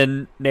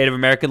post-Columbian Native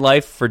American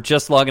life for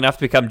just long enough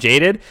to become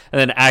jaded,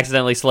 and then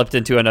accidentally slipped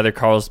into another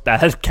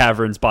Carlsbad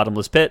Caverns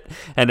bottomless pit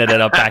and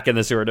ended up back in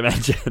the sewer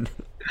dimension.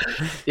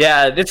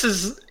 Yeah,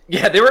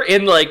 they were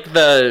in like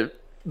the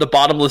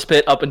bottomless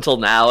pit up until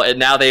now, and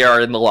now they are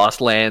in the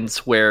Lost Lands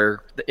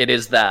where it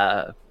is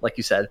the, like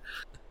you said,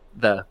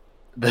 the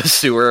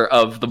sewer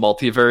of the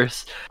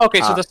multiverse.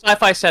 Okay, so the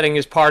sci-fi setting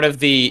is part of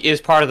the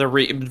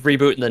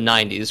reboot in the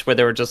 90s, where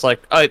they were just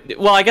like,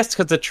 well, I guess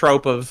because the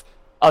trope of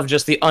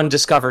just the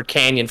undiscovered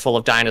canyon full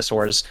of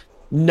dinosaurs,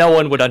 no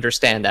one would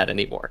understand that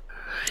anymore.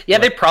 Yeah,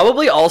 they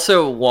probably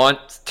also want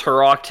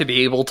Turok to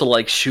be able to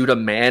like shoot a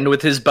man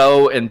with his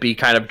bow and be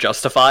kind of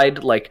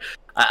justified. Like,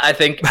 I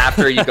think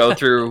after you go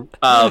through,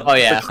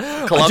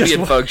 the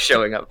Colombian folks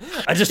showing up.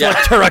 I just want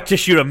Turok to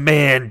shoot a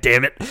man,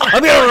 damn it.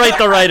 I'm going to write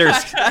the writers.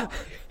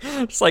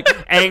 It's like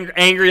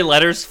angry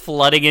letters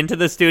flooding into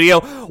the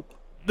studio.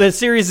 The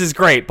series is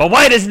great, but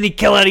why doesn't he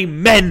kill any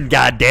men,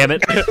 God damn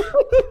it?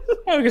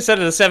 Like I said,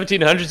 in the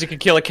 1700s, you could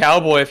kill a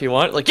cowboy if you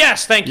want. Like,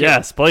 yes, thank you.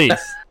 Yes, please.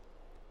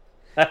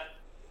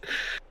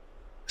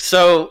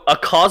 So, a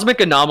cosmic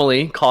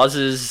anomaly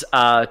causes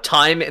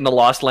time in the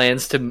Lost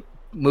Lands to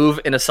move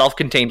in a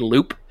self-contained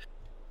loop,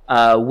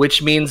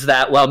 which means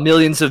that while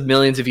millions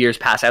of years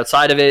pass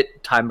outside of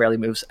it, time barely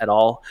moves at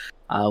all.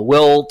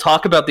 We'll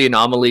talk about the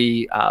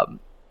anomaly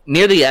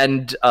near the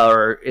end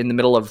or in the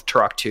middle of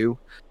Turok 2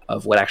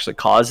 of what actually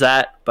caused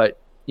that, but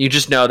you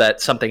just know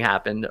that something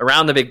happened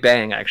around the Big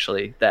Bang,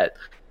 actually, that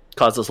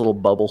caused this little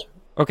bubble.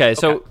 Okay,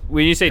 so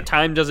when you say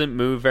time doesn't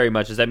move very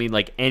much, does that mean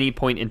like any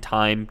point in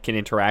time can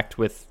interact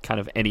with kind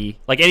of any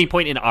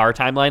point in our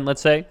timeline,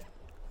 let's say,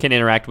 can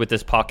interact with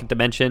this pocket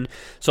dimension?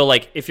 So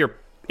like if you're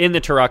in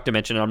the Turok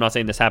dimension, and I'm not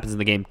saying this happens in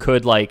the game,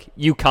 could like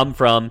you come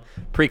from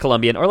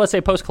pre-Columbian or let's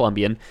say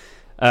post-Columbian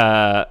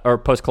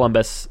or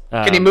post-Columbus?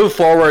 Can you move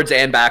forwards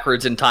and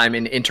backwards in time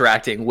in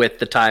interacting with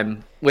the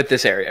time with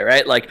this area,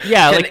 right? Like,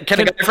 yeah, can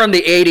a guy from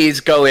the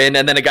 80s go in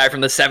and then a guy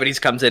from the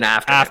 70s comes in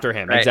after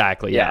him? Right?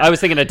 Exactly. Yeah. I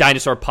was thinking a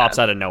dinosaur pops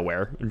out of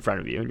nowhere in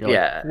front of you, and you're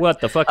like, "What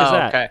the fuck is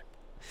that?"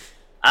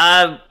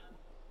 Okay.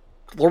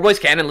 Lore Boys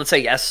canon, let's say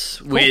yes.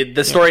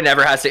 The story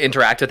never has to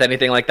interact with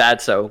anything like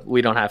that, so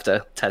we don't have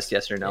to test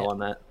yes or no on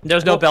that.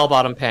 There's no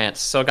bell-bottom pants,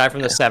 so a guy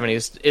from the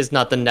 70s is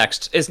not the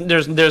next.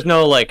 There's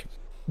no, like,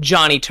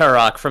 Johnny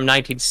Turok from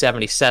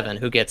 1977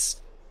 who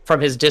gets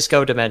from his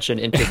disco dimension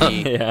into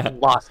the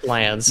Lost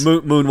Lands.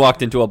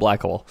 Moonwalked into a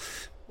black hole.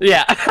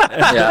 Yeah.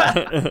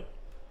 Yeah.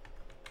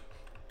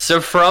 So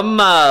from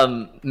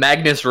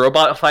Magnus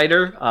Robot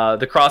Fighter,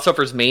 the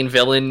crossover's main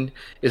villain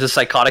is a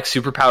psychotic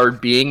superpowered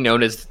being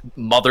known as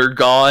Mother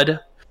God.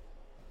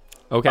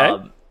 Okay,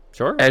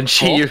 sure. And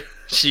she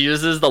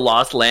uses the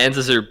Lost Lands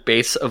as her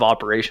base of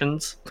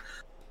operations.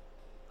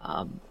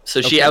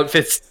 She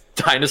outfits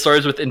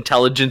dinosaurs with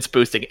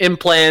intelligence-boosting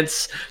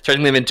implants,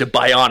 turning them into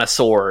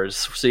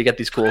Bionosaurs. So you get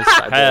these cool...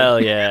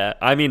 Hell yeah.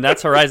 I mean,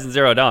 that's Horizon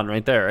Zero Dawn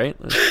right there, right?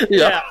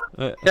 Yeah.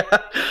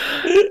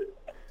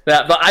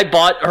 Yeah, but I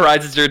bought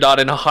Horizon Zero Dawn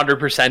and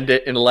 100%ed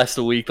it in less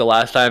than a week the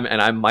last time, and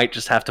I might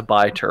just have to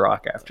buy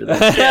Turok after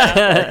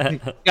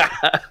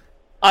that.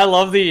 I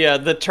love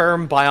the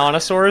term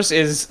Bionosaurs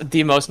is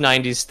the most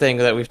 90s thing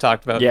that we've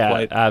talked about.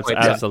 Yeah,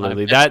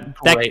 absolutely.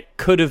 That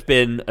could have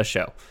been a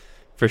show,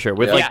 for sure.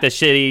 With like the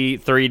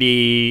shitty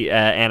 3D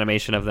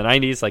animation of the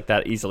 90s, like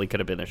that easily could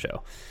have been a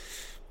show.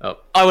 Oh,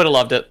 I would have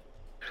loved it.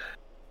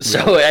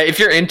 So if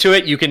you're into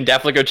it, you can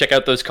definitely go check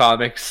out those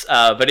comics.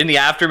 But in the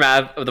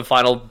aftermath of the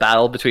final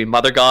battle between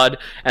Mother God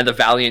and the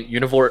Valiant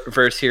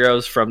Universe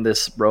heroes from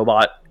this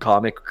robot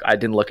comic, I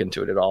didn't look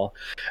into it at all.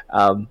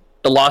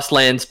 The Lost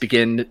Lands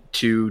begin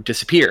to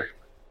disappear.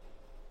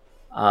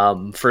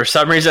 For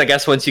some reason, I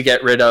guess once you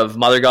get rid of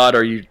Mother God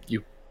or you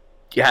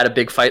had a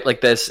big fight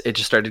like this, it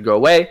just started to go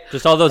away.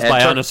 Just all those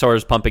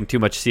Bionosaurs pumping too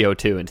much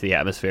CO2 into the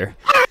atmosphere.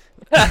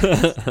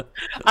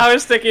 I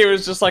was thinking it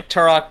was just like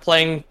Turok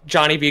playing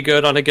Johnny B.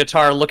 Good on a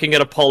guitar, looking at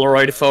a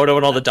Polaroid photo,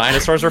 and all the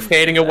dinosaurs were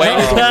fading away.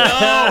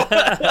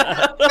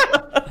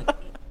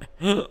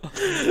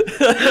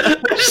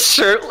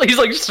 He's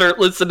like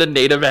shirtless in a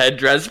native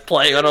headdress,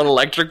 playing on an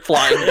electric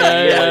flying.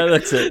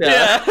 That's it.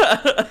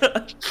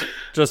 Yeah.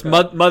 Just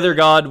Mother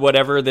God,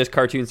 whatever this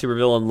cartoon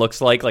supervillain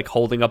looks like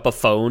holding up a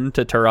phone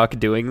to Turok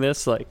doing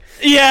this, like.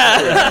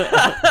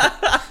 Yeah.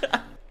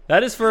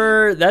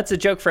 That's a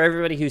joke for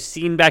everybody who's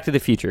seen Back to the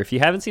Future. If you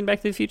haven't seen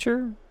Back to the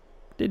Future,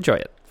 enjoy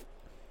it.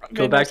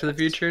 Go Back to the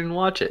Future and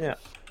watch it. Yeah.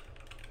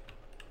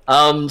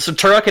 So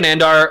Turok and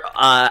Andar,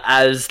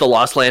 as the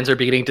Lost Lands are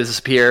beginning to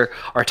disappear,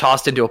 are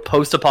tossed into a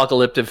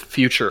post-apocalyptic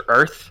future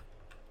Earth,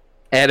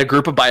 and a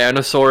group of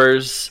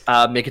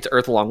Bionosaurs make it to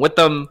Earth along with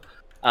them.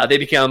 They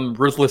become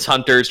ruthless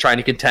hunters trying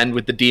to contend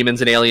with the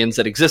demons and aliens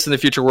that exist in the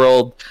future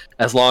world,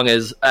 as long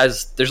as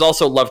there's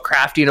also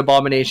Lovecraftian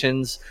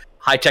abominations,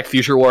 high-tech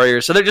future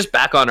warriors, so they're just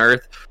back on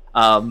Earth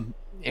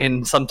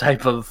in some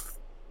type of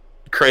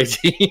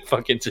crazy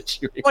fucking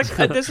situation. Like,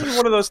 this is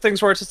one of those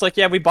things where it's just like,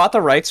 yeah, we bought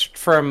the rights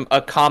from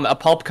a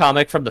pulp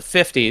comic from the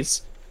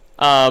 50s,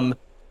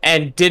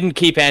 and didn't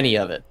keep any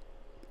of it.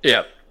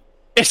 Yeah.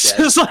 It's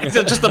just like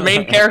just the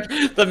main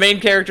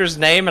character's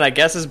name and I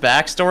guess his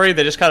backstory.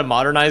 They just kind of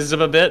modernized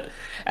him a bit,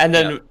 and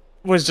then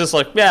was just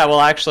like, yeah,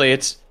 well, actually,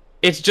 it's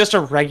just a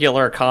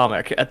regular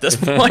comic at this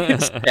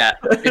point. Yeah.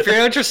 If you're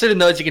interested in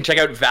those, you can check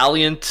out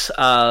Valiant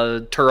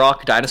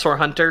Turok Dinosaur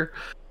Hunter.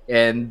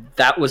 And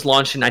that was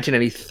launched in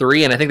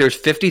 1993, and I think there's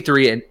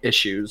 53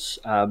 issues.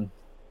 So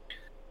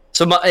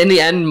in the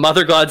end,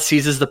 Mother God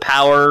seizes the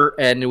power,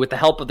 and with the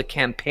help of the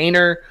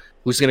Campaigner,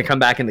 who's going to come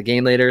back in the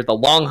game later, the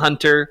Long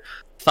Hunter,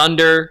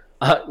 Thunder,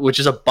 which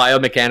is a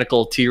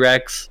biomechanical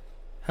T-Rex,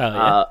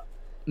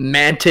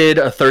 Mantid,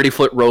 a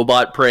 30-foot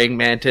robot praying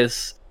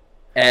mantis,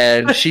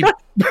 and she...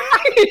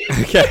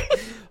 Okay.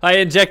 I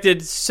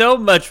injected so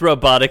much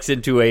robotics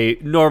into a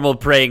normal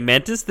praying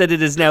mantis that it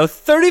is now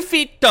 30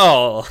 feet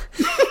tall.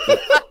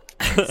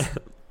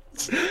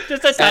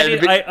 Just a tiny,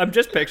 I'm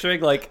just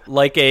picturing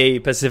like a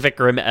Pacific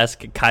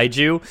Rim-esque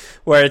kaiju,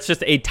 where it's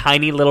just a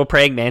tiny little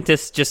praying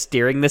mantis just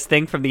steering this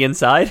thing from the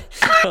inside,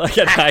 like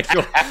an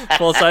actual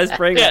full-size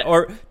praying,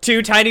 or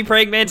two tiny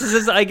praying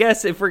mantises, I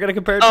guess, if we're gonna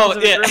compare it to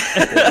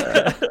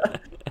Pacific Rim.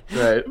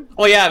 Right.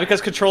 Well, yeah,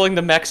 because controlling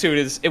the mech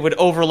suit would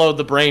overload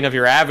the brain of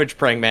your average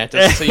praying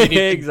mantis. So you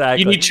need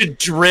you need to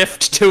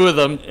drift two of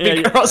them. But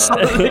you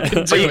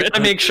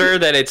gotta make sure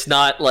that it's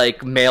not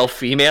like male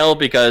female,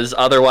 because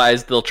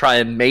otherwise they'll try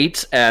and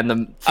mate, and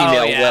the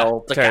female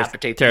will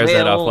decapitate the male. Tears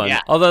that offline.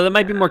 Yeah. Although that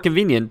might be more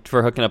convenient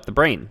for hooking up the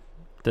brain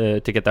to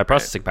get that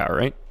processing power,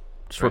 right?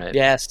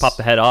 Just pop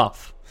the head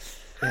off.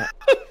 Yeah.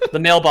 The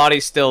male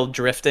body's still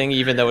drifting,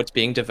 even though it's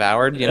being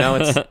devoured. You know,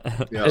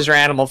 it's your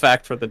animal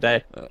fact for the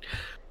day.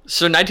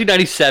 So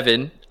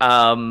 1997,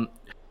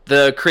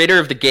 the creator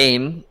of the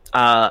game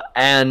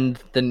and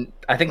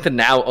I think the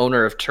now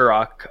owner of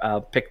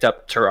Turok picked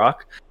up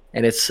Turok,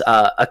 and it's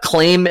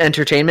Acclaim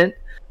Entertainment.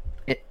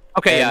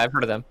 Okay, yeah, I've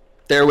heard of them.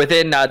 They're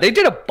within. They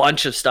did a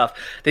bunch of stuff.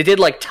 They did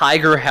like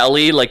Tiger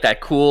Heli, like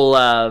that cool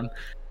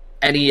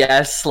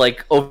NES,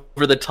 like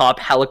over the top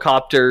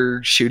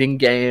helicopter shooting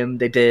game.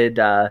 They did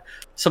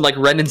some like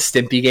Ren and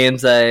Stimpy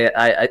games.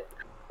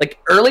 like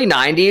early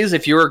 90s,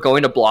 if you were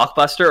going to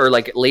Blockbuster, or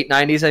like late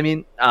 90s, I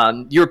mean,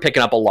 you were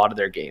picking up a lot of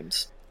their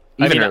games.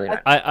 Even early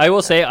 90s. I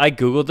will say I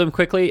Googled them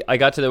quickly. I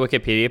got to the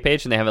Wikipedia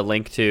page, and they have a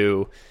link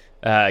to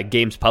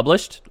games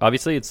published.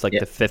 Obviously, it's like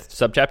the 5th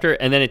subchapter,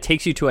 and then it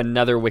takes you to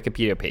another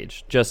Wikipedia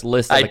page, just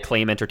list of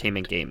Acclaim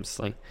Entertainment games.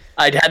 Like,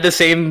 I'd had the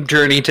same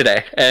journey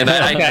today, and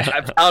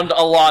I found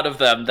a lot of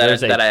them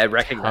that I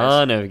recognized.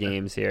 Ton of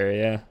games here,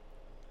 yeah.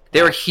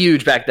 They were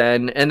huge back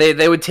then, and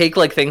they would take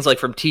like things like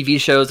from TV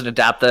shows and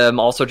adapt them.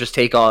 Also, just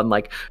take on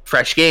like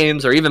fresh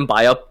games, or even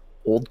buy up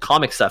old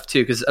comic stuff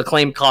too. Because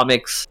Acclaim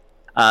Comics,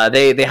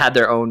 they had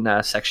their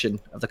own section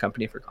of the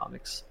company for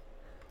comics.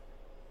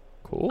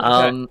 Cool.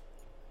 So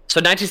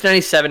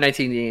 1997,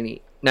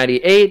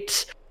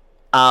 1998,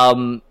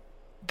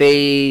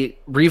 they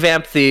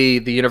revamped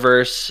the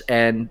universe,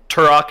 and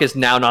Turok is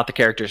now not the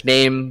character's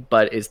name,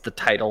 but is the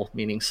title,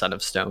 meaning Son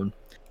of Stone.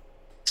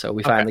 So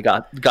we finally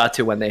got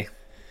to when they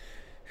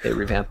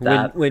revamped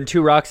that. When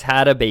Two Rocks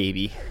had a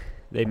baby,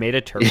 they made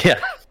a Turok. Yeah.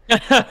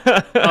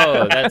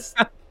 Oh, that's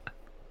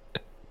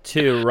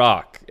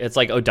Turok. It's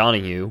like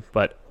O'Donoghue,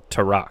 but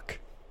Turok.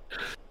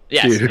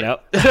 Yes. Dude.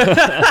 Yep.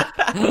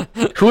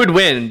 Who would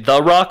win,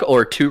 The Rock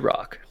or Two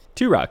Rock?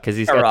 Two Rock, because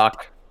he's A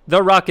rock.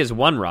 The Rock is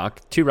one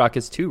rock. Two Rock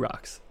is two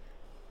rocks.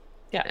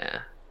 Yeah.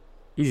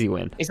 Easy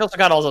win. He's also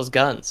got all those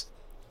guns.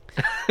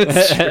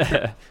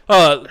 The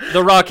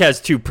Rock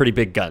has two pretty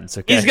big guns.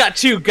 Okay. He's got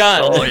 2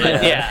 guns. Oh,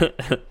 but yeah.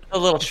 A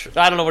little.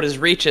 I don't know what his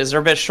reach is. They're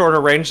a bit shorter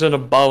range than a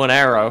bow and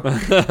arrow.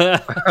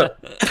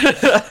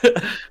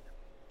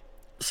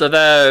 So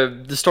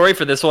the story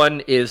for this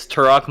one is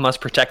Turok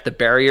must protect the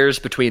barriers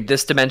between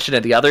this dimension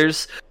and the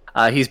others.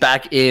 He's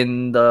back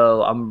in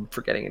I'm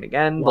forgetting it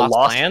again. Lost the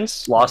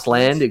Lands? Lost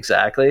Land,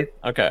 exactly.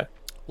 Okay.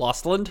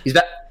 Lostland? He's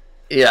back.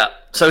 Yeah.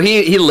 So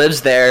he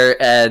lives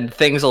there, and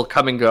things will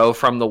come and go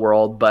from the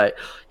world, but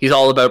he's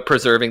all about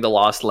preserving the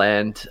Lost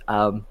Land.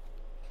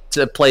 It's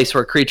a place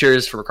where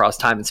creatures from across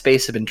time and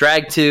space have been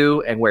dragged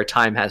to, and where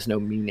time has no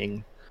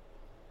meaning.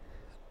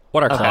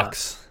 What are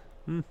clocks?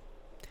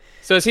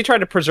 So is he trying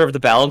to preserve the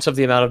balance of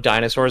the amount of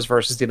dinosaurs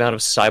versus the amount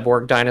of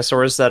cyborg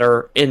dinosaurs that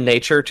are in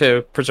nature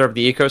to preserve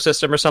the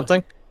ecosystem or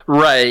something?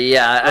 Right,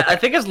 yeah. I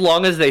think as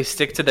long as they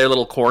stick to their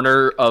little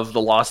corner of the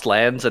Lost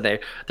Lands, and they're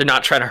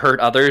not trying to hurt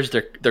others,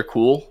 they're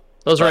cool.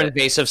 Those are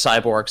invasive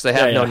cyborgs. They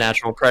have no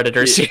natural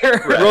predators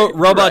here. Right,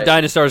 Robot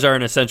dinosaurs are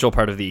an essential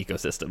part of the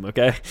ecosystem,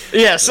 okay?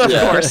 Yes, of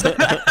course.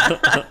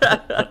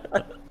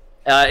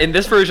 In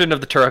this version of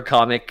the Turok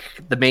comic,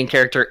 the main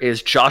character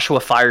is Joshua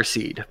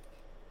Fireseed.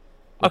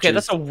 Okay,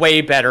 that's a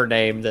way better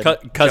name than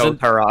cousin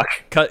Joe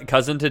Turok.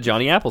 Cousin to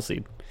Johnny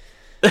Appleseed.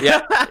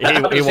 Yeah.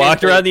 He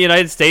walked around the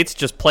United States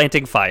just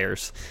planting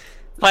fires.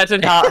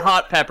 Planted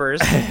hot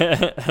peppers.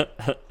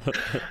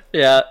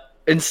 Yeah.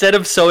 Instead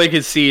of sowing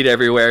his seed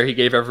everywhere, he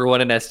gave everyone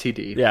an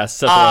STD. Yeah,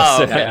 syphilis.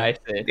 Oh, okay, I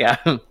see. Yeah.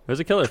 He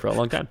was a killer for a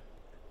long time.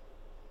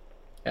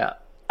 Yeah.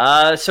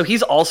 So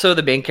he's also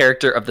the main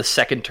character of the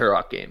second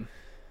Turok game.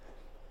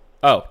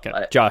 Oh,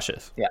 okay. Josh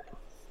is. Yeah.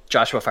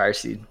 Joshua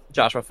Fireseed.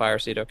 Joshua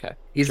Fireseed, okay.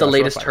 He's the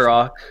latest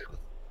Turok.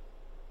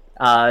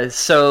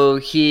 So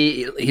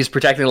he's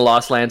protecting the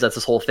Lost Lands. That's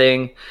his whole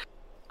thing.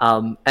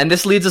 And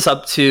this leads us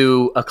up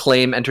to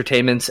Acclaim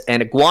Entertainment's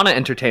and Iguana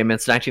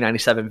Entertainment's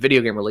 1997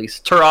 video game release,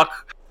 Turok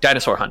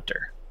Dinosaur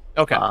Hunter.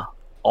 Okay.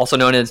 Also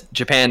known in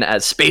Japan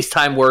as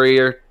Space-Time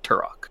Warrior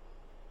Turok.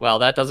 Well,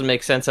 that doesn't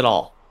make sense at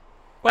all.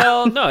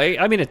 Well, no,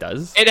 I mean it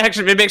does.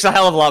 It makes a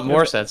hell of a lot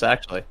more sense,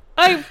 actually.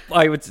 I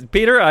would,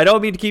 Peter, I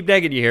don't mean to keep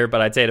nagging you here, but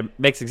I'd say it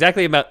makes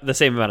exactly the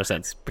same amount of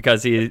sense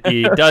because he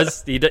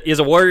is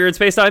a warrior in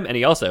space time, and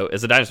he also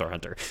is a dinosaur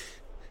hunter.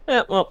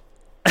 Yeah, well,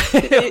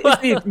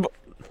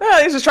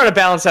 he's just trying to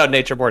balance out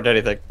nature more than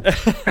anything.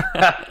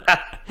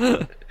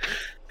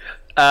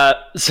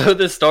 So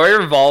the story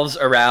revolves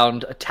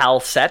around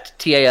Talset,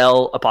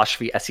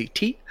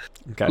 Tal''Set,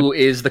 who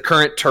is the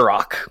current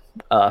Turok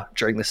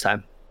during this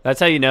time. That's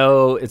how you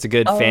know it's a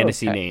good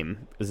fantasy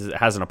name, is it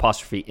has an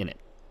apostrophe in it.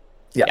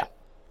 Yeah.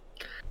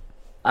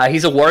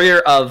 He's a warrior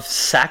of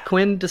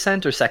Saquin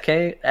descent, or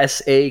Sake,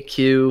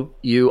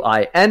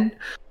 Saquin.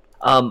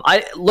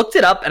 I looked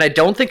it up, and I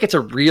don't think it's a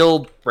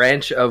real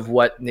branch of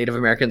what Native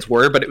Americans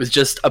were, but it was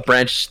just a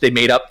branch they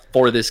made up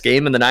for this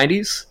game in the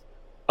 90s.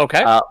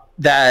 Okay.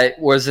 That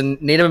was a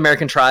Native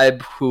American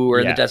tribe who were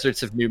in the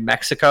deserts of New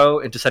Mexico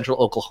into central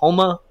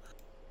Oklahoma.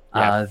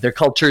 Yeah. Their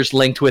culture's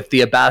linked with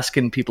the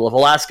Abascan people of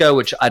Alaska,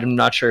 which I'm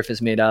not sure if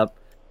is made up.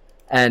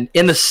 And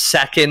in the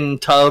Saquin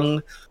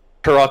tongue,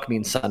 Turok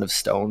means son of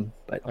stone.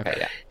 But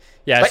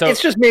yeah, but so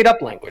it's just made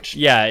up language.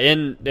 Yeah,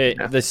 in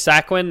the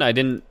Saquin, I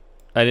didn't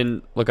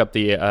look up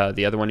the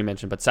other one you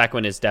mentioned, but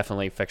Saquin is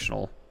definitely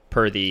fictional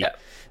per the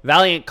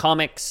Valiant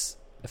Comics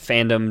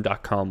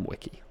fandom.com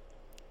wiki.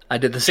 I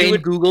did the same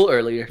Google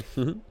earlier.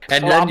 And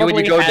then when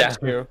you go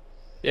down,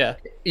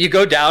 you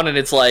go down and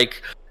it's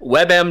like,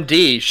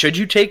 WebMD, should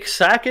you take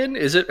Saquin?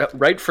 Is it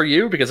right for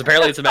you? Because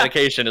apparently it's a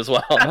medication as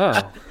well.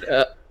 Oh.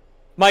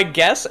 My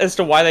guess as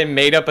to why they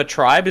made up a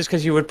tribe is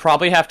because you would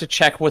probably have to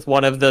check with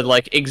one of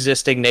the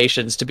existing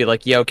nations to be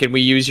like, yo, can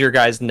we use your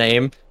guy's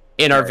name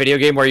in our video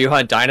game where you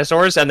hunt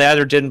dinosaurs, and they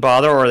either didn't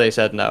bother or they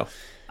said no.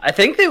 I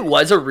think it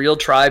was a real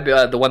tribe,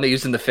 the one they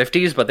used in the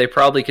 50s, but they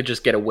probably could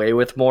just get away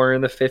with more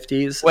in the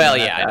 50s. Well,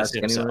 yeah, I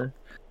assume so.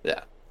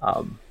 Yeah.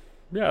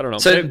 Yeah, I don't know.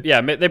 So-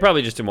 they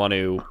probably just didn't want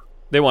to.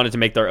 They wanted to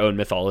make their own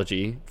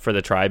mythology for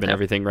the tribe and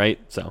everything, right?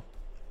 So,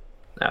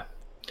 yeah.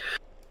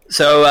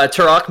 So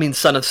Turok means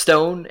son of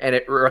stone, and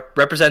it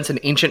represents an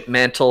ancient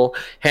mantle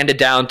handed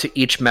down to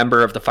each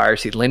member of the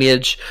Fireseed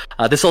lineage.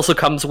 This also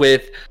comes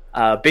with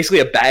basically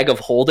a bag of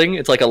holding.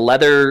 It's like a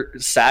leather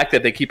sack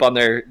that they keep on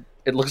their.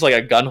 It looks like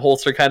a gun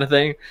holster kind of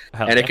thing,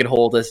 and it can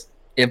hold us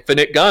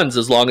infinite guns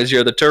as long as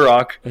you're the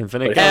Turok.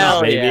 Infinite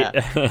Hell guns, baby.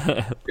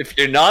 yeah. If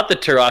you're not the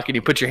Turok and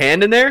you put your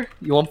hand in there,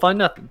 you won't find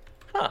nothing.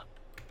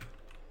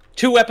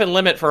 2-weapon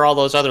limit for all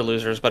those other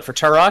losers, but for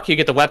Turok, you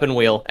get the weapon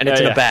wheel, and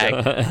it's in a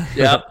bag.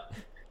 Yep.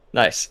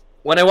 Nice.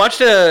 When I watched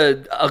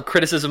a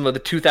criticism of the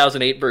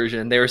 2008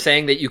 version, they were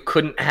saying that you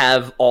couldn't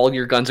have all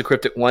your guns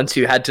equipped at once.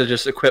 You had to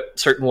just equip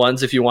certain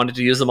ones if you wanted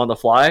to use them on the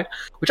fly,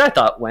 which I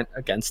thought went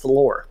against the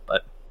lore.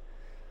 But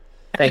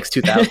thanks,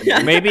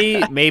 2000.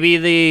 maybe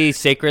the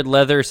sacred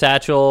leather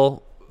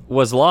satchel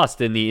was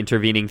lost in the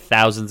intervening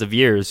thousands of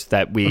years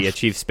that we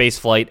achieved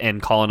spaceflight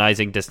and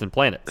colonizing distant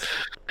planets.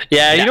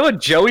 Yeah, you know what?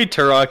 Joey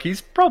Turok,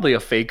 he's probably a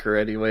faker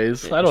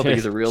anyways. I don't think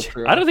he's a real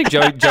Turok. I don't think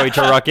Joey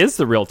Turok is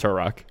the real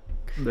Turok.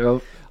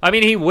 No. I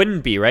mean, he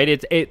wouldn't be, right?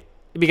 It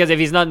because if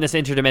he's not in this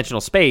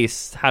interdimensional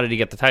space, how did he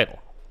get the title,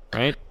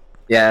 right?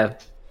 Yeah.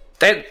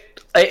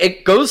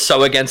 It goes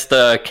so against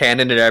the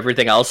canon and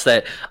everything else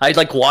that I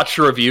watched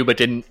a review but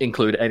didn't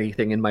include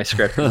anything in my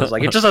script. I was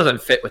like, it just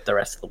doesn't fit with the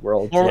rest of the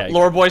world.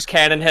 Lore Boys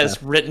Canon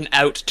has written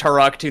out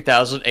Turok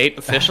 2008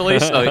 officially,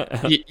 so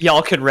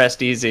y'all could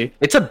rest easy.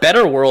 It's a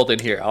better world in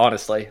here,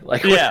 honestly.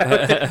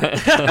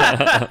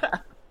 Yeah.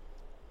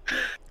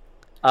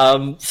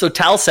 So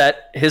Talset,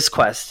 his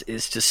quest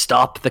is to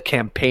stop the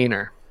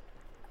Campaigner.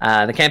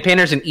 The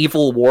Campaigner is an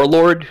evil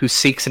warlord who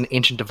seeks an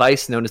ancient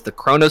device known as the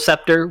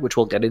Chronoscepter, which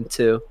we'll get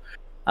into.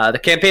 The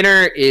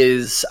Campaigner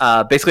is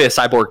basically a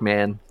cyborg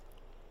man,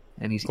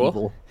 and he's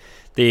evil.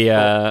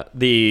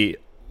 The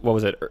what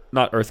was it?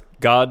 Not Earth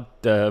God,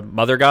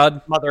 Mother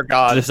God. Mother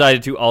God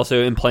decided to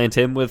also implant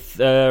him with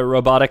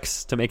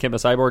robotics to make him a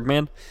cyborg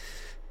man.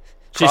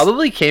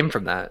 Probably came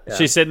from that. Yeah.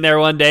 She's sitting there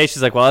one day.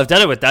 She's like, "Well, I've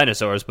done it with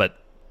dinosaurs, but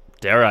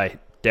dare I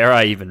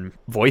even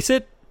voice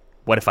it?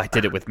 What if I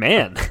did it with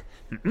man?"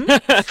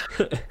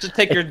 Just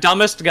take your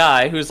dumbest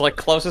guy, who's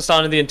closest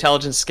on the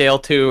intelligence scale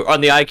on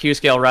the IQ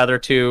scale rather,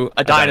 to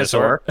a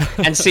dinosaur,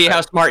 and see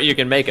how smart you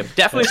can make him.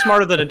 Definitely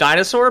smarter than a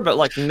dinosaur,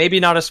 but maybe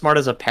not as smart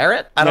as a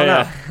parrot. I don't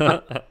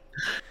know.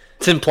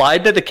 It's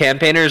implied that the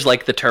Campaigner is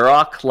like the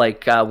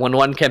Turok. When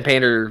one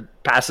Campaigner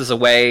passes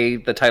away,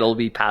 the title will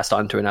be passed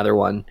on to another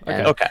one.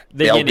 Okay.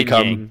 They'll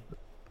become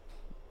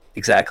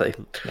exactly.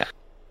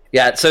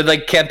 Yeah. So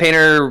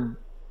Campaigner,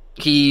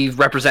 he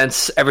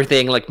represents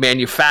everything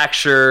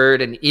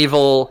manufactured and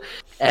evil,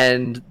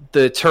 and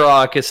the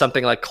Turok is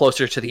something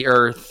closer to the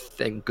earth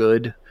and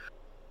good.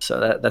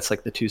 So that's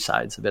the two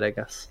sides of it, I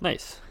guess.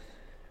 Nice.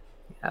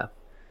 Yeah.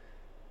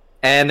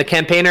 And the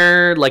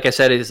Campaigner, like I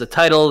said, is a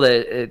title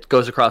that it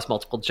goes across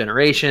multiple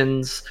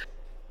generations.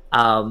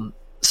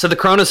 So the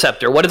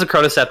Chronoscepter, what is a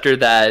Chronoscepter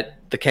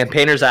that the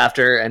Campaigner's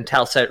after, and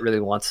Talset really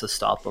wants to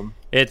stop them?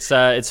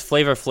 It's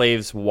Flavor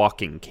Flav's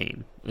walking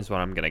cane, is what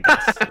I'm gonna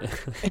guess.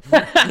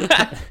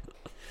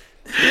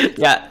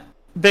 Yeah,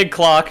 big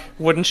clock,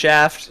 wooden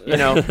shaft,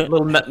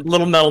 little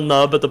metal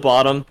nub at the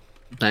bottom.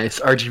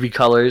 Nice RGB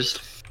colors.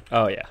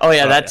 Oh yeah,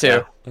 that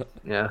too.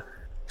 Yeah.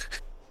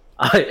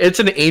 It's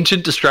an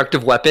ancient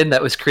destructive weapon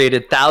that was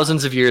created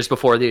thousands of years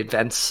before the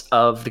events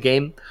of the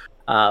game.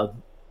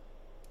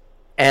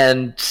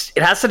 And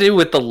it has to do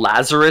with the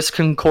Lazarus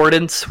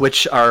Concordance,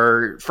 which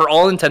are, for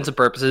all intents and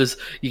purposes,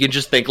 you can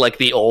just think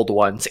the old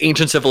ones.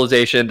 Ancient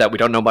civilization that we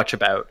don't know much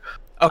about.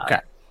 Okay.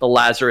 The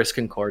Lazarus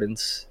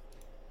Concordance.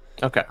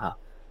 Okay.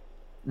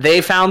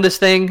 They found this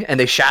thing, and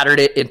they shattered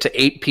it into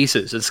 8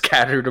 pieces and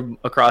scattered them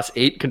across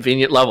 8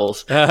 convenient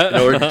levels in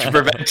order to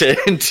prevent it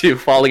into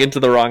falling into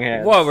the wrong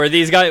hands. What, were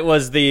these guys,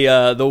 was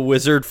the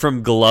wizard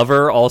from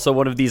Glover also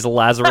one of these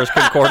Lazarus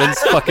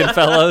Concordance fucking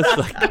fellows?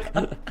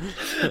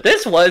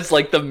 This was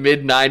the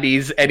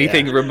mid-90s,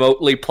 anything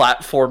remotely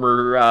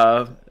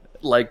platformer,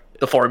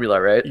 the formula,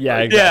 right? Yeah,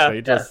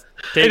 exactly. Yeah.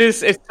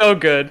 It's so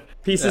good.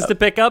 Pieces to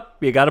pick up,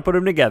 you gotta put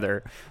them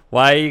together.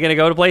 Why are you gonna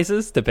go to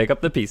places? To pick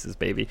up the pieces,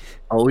 baby.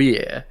 Oh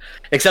yeah.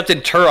 Except in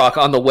Turok,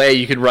 on the way,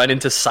 you could run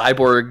into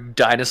cyborg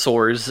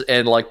dinosaurs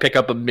and pick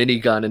up a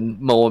minigun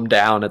and mow them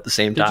down at the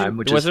same time.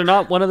 Was there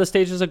not one of the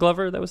stages of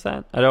Glover that was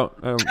that? I don't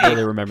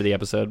really remember the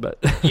episode, but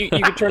you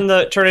could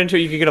turn into,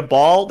 you could get a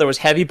ball. There was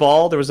heavy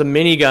ball. There was a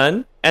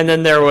minigun, and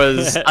then there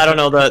was I don't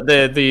know,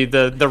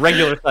 the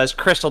regular sized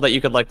crystal that you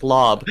could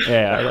lob.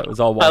 Yeah, that was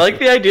all. I like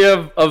the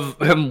idea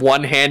of him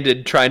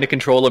one-handed trying to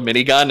control a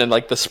minigun and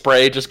the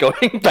spray just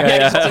going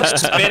back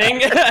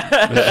spinning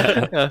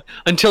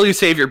until you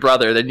save your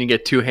brother. Then you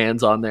get 2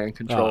 hands on there and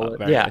control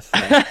it. Yeah. Nice.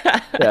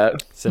 Yeah.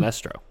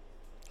 Sinestro.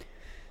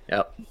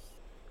 Yep.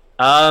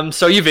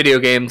 So you video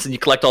games and you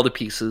collect all the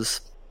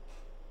pieces.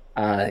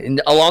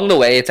 And along the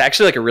way, it's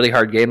actually like a really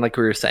hard game, like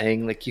we were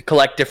saying. Like you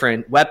collect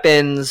different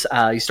weapons.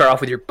 You start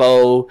off with your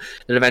bow,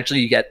 then eventually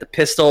you get the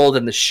pistol,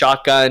 then the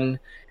shotgun,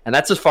 and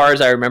that's as far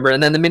as I remember.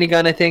 And then the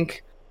minigun, I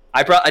think.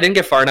 I didn't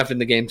get far enough in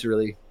the game to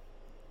really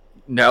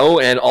know,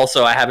 and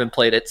also I haven't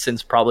played it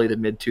since probably the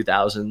mid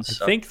 2000s.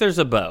 So. I think there's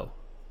a bow.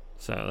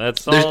 So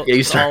that's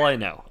all I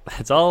know.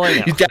 That's all I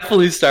know. You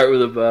definitely start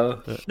with a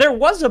bow. There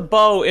was a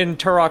bow in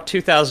Turok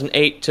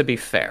 2008, to be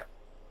fair.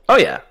 Oh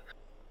yeah,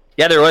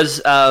 yeah. There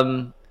was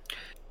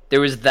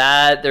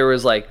that. There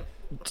was like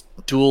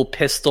dual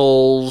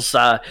pistols.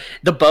 The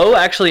bow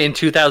actually in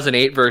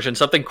 2008 version,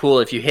 something cool.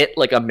 If you hit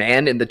like a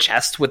man in the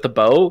chest with the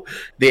bow,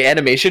 the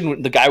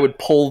animation, the guy would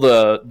pull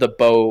the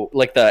bow,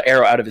 like the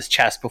arrow, out of his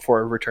chest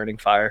before returning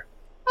fire.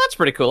 That's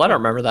pretty cool. I don't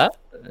remember that.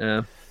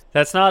 Yeah.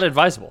 That's not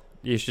advisable.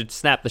 You should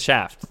snap the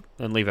shaft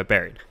and leave it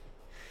buried.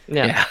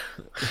 Yeah.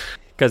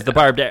 Because the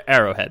barbed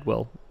arrowhead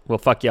will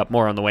fuck you up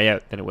more on the way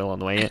out than it will on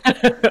the way in.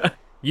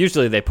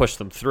 Usually they push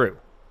them through.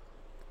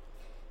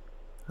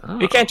 Oh.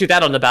 You can't do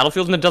that on the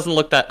battlefield, and it doesn't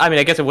look that... I mean,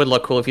 I guess it would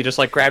look cool if you just,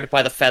 like, grabbed it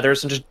by the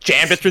feathers and just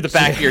jammed it through the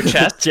back of your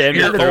chest. Jam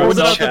your throws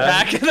it thumbs out the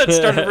back, and then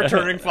started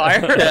returning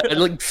fire. Yeah, and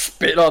like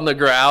spit on the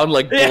ground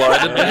like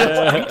blood, and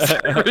then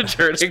just, like,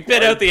 returning.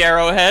 Spit out the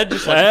arrowhead,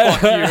 just like,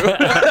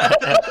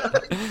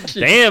 fuck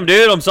you. Damn,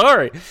 dude, I'm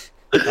sorry.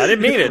 I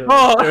didn't mean it. It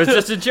was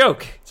just a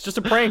joke. It's just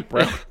a prank,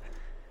 bro.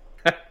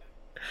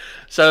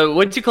 So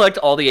once you collect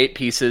all the 8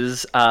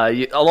 pieces,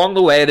 along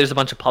the way, there's a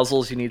bunch of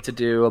puzzles you need to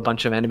do, a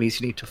bunch of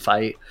enemies you need to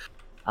fight.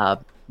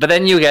 But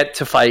then you get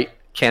to fight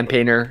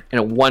Campaigner in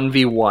a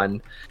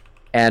 1v1,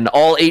 and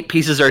all 8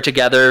 pieces are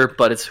together,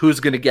 but it's who's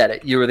going to get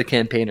it. You or the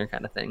Campaigner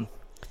kind of thing.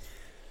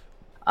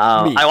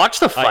 I watched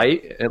the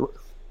fight.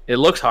 It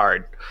looks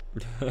hard.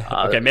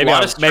 Okay, maybe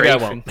I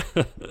won't.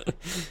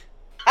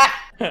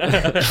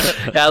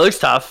 Yeah, it looks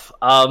tough.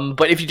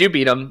 But if you do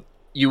beat him,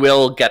 you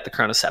will get the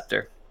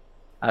Chronoceptor.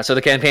 So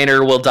the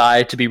Campaigner will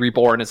die to be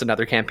reborn as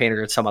another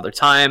Campaigner at some other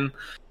time.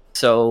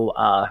 So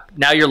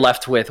now you're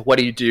left with, what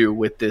do you do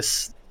with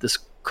this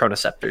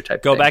Chronoceptor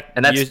type Go thing? back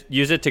And that's,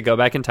 use it to go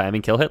back in time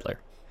and kill Hitler.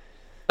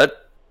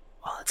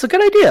 That's a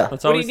good idea.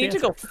 That's Would always he need the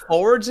to answer. go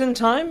forwards in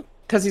time?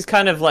 Because he's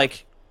kind of,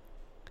 like,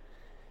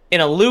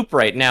 in a loop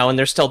right now, and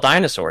there's still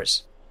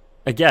dinosaurs.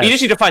 I guess. You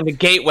just need to find the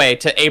gateway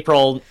to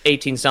April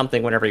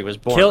 18-something, whenever he was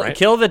born, right?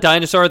 Kill the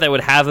dinosaur that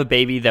would have a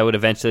baby that would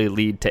eventually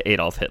lead to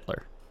Adolf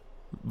Hitler.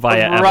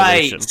 Via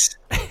evolution.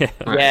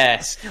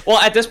 Yes. Well,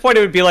 at this point,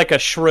 it would be like a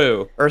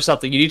shrew or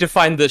something. You need to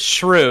find the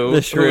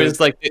shrew, who is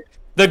like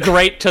the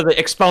great to the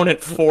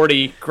exponent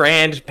 40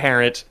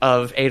 grandparent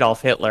of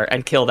Adolf Hitler,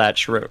 and kill that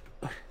shrew.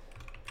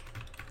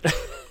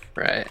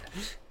 Right.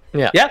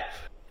 Yeah.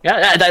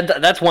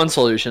 That's one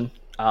solution.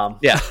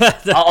 Yeah.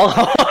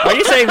 Are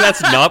you saying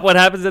that's not what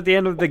happens at the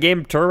end of the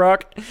game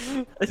Turok?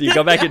 So you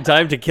go back in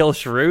time to kill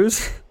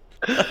shrews?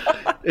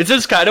 It's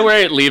just kind of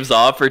where it leaves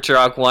off for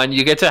Turok 1.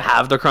 You get to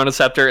have the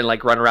Chronoceptor and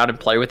like run around and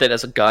play with it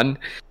as a gun,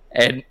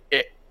 and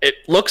it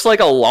looks like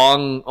a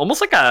long,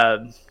 almost like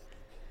a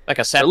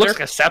scepter? It looks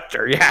like a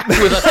scepter, yeah.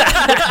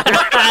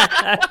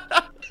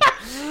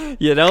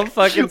 You don't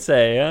fucking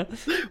say, huh?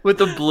 With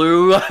the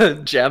blue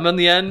gem on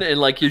the end, and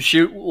like you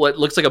shoot what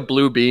looks like a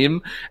blue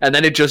beam, and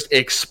then it just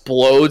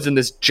explodes in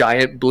this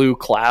giant blue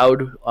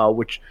cloud,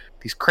 which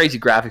these crazy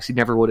graphics you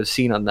never would have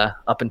seen on the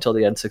up until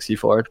the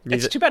N64.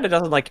 It's too bad it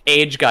doesn't like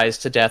age guys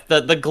to death.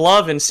 The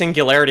glove in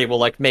Singularity will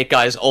like make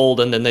guys old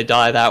and then they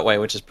die that way,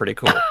 which is pretty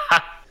cool.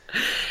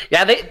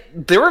 Yeah,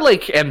 they were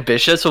like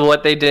ambitious with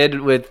what they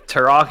did with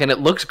Turok, and it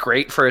looks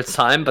great for its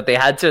time, but they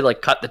had to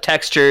like cut the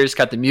textures,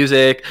 cut the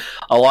music,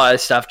 a lot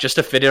of stuff just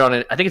to fit it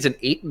on I think it's an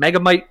 8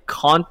 megabyte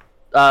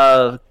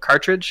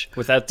cartridge.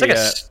 Without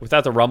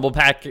the Rumble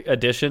Pack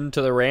addition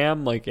to the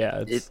RAM, like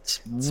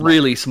it's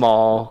really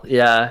small.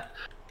 Yeah.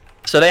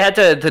 So they had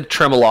to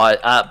trim a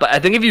lot, but I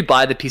think if you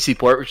buy the PC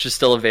port, which is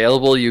still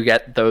available, you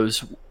get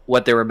those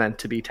what they were meant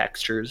to be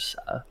textures.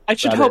 I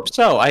should hope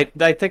so. I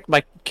think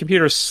my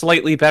computer's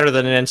slightly better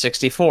than an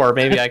N64.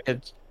 Maybe I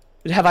could.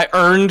 Have I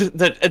earned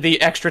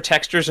the extra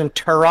textures in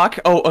Turok?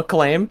 Oh,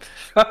 acclaim.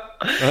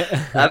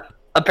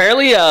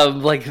 Apparently,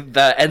 like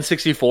the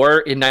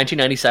N64 in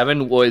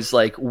 1997 was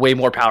like way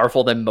more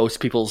powerful than most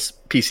people's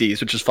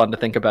PCs, which is fun to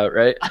think about,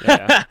 right?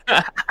 Yeah.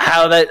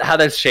 How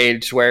that's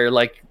changed, where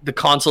like the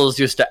consoles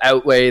used to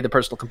outweigh the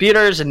personal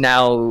computers, and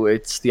now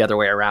it's the other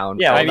way around.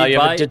 Yeah, well, now you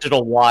have a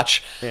digital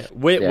watch. Yeah.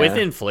 With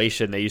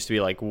inflation, they used to be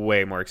like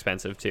way more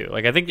expensive too.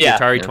 Like I think the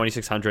Atari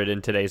 2600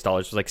 in today's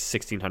dollars was like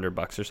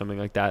 $1,600 or something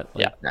like that.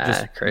 Like,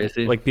 just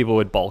crazy. Like people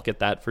would bulk at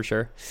that for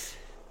sure.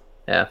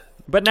 Yeah,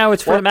 but now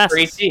it's for the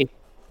masses.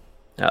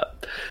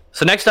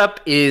 So next up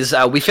is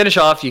we finish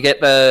off. You get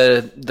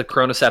the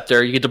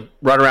Chronoceptor. You get to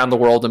run around the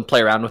world and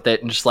play around with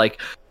it and just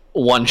like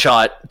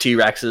one-shot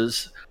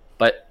T-Rexes.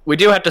 But we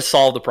do have to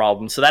solve the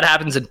problem. So that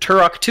happens in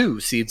Turok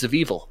 2, Seeds of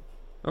Evil.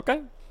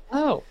 Okay.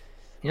 Oh.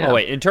 Yeah. Oh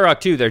wait, in Turok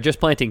 2, they're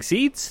just planting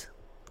seeds?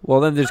 Well,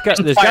 then there's got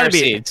to be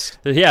seeds.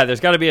 Yeah,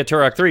 there's got to be a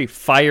Turok 3,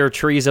 Fire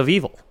Trees of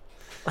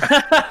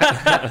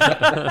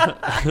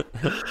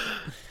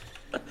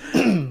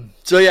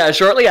So yeah,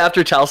 shortly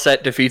after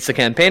Talset defeats the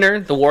campaigner,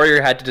 the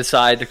warrior had to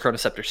decide the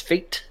Chronoceptor's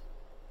fate.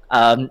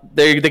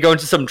 They go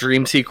into some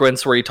dream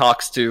sequence where he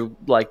talks to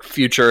like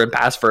future and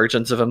past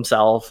versions of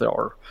himself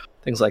or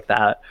things like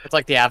that. It's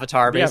like the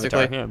Avatar, The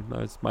basically. Avatar, yeah,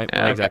 that's my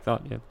exact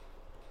thought. Yeah,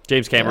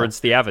 James Cameron's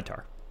The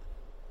Avatar.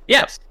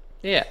 Yes.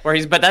 Yeah,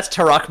 but that's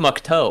Tarak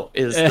Mukto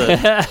is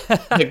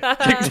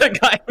the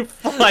guy who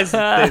flies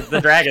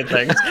the dragon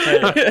things.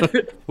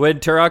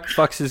 When Turok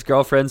fucks his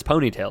girlfriend's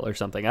ponytail or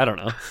something, I don't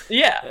know.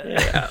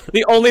 Yeah.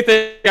 The only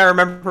thing I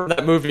remember from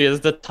that movie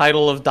is the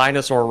title of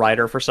Dinosaur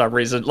Rider for some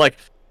reason. Like,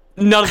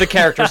 none of the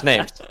characters'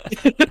 names.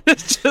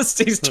 It's just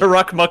he's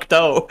Tarak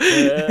Mukto.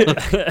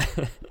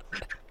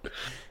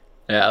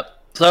 Yeah.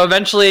 So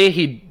eventually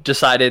he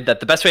decided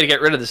that the best way to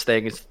get rid of this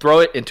thing is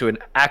throw it into an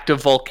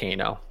active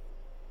volcano.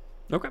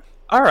 Okay,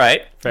 All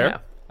right.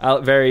 fair.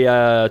 Very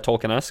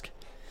Tolkien-esque.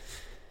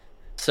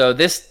 So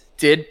this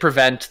did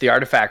prevent the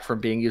artifact from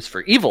being used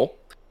for evil,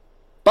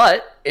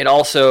 but it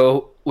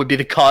also would be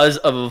the cause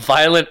of a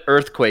violent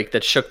earthquake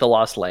that shook the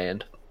Lost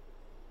Land.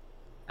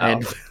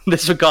 And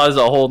this would cause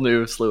a whole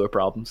new slew of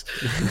problems.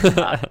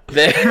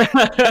 This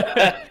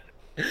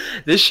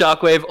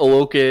shockwave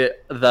awoke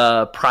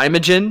the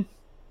Primogen,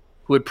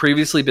 who had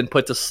previously been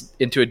put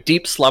into a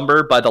deep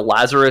slumber by the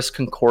Lazarus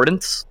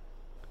Concordance.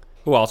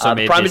 Who also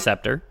made the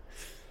scepter.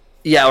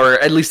 Yeah, or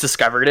at least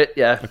discovered it,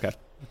 yeah. Okay.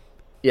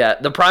 Yeah,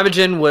 the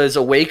Primogen was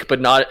awake, but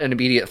not an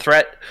immediate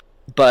threat.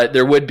 But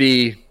there would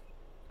be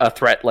a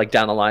threat like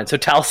down the line. So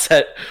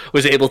Talset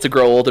was able to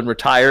grow old and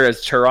retire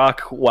as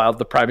Turok, while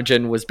the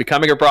Primogen was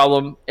becoming a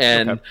problem.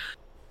 And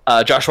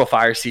Joshua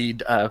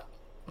Fireseed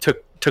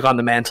took on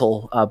the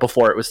mantle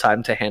before it was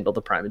time to handle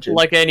the Primogen.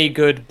 Like any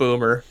good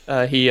boomer,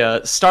 he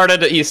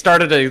started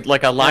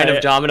a line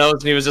of dominoes,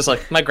 and he was just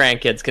like, my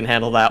grandkids can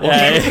handle that one.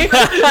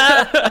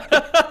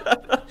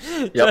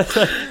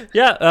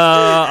 Yep.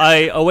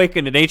 I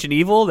awakened an ancient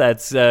evil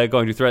that's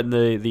going to threaten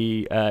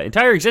the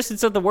entire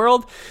existence of the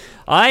world.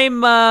 I'm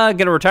going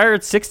to retire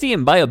at 60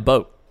 and buy a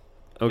boat.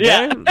 Okay?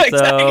 Yeah,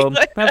 So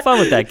exactly. have fun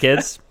with that,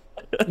 kids.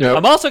 Yep.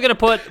 I'm also going to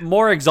put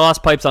more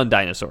exhaust pipes on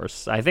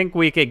dinosaurs. I think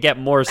we could get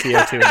more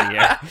CO2 in the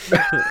air.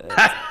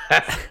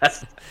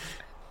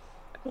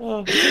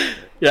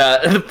 Yeah,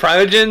 the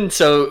Primogen.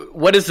 So,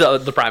 what is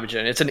the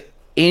Primogen? It's an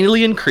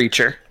alien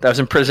creature that was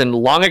imprisoned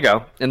long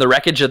ago in the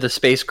wreckage of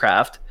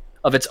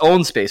its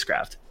own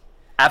spacecraft,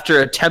 after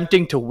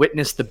attempting to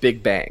witness the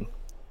Big Bang.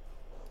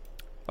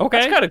 Okay.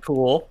 That's kind of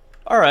cool.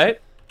 All right.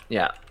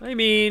 Yeah. I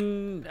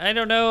mean, I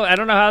don't know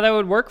how that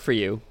would work for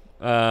you.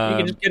 You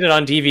can just get it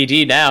on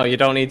DVD now. You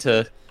don't need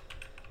to...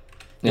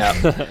 Yeah.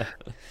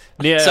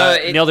 Neil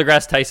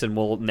deGrasse Tyson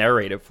will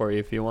narrate it for you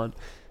if you want.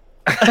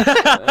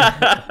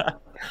 I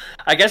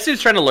guess he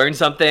was trying to learn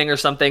something or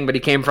something, but he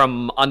came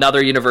from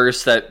another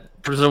universe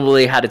that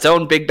presumably had its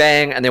own Big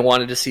Bang, and they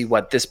wanted to see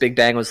what this Big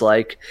Bang was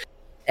like.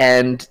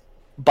 And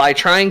by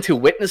trying to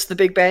witness the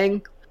Big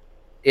Bang,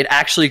 it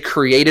actually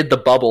created the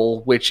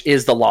bubble, which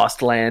is the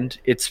Lost Land.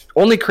 It's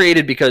only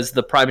created because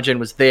the Primogen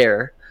was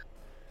there,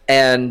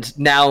 and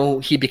now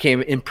he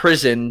became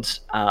imprisoned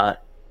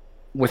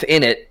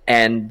within it,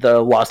 and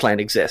the Lost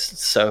Land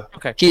exists. So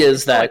he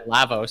is that...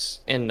 like Lavos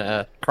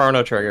in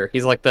Chrono Trigger.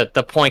 He's like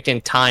the point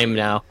in time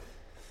now.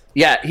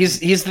 Yeah, he's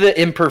the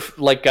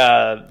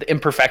the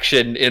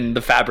imperfection in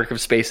the fabric of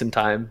space and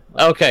time.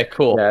 Okay,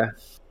 cool. Yeah.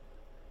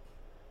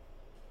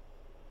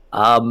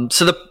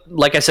 So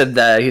like I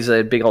said, he's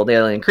a big old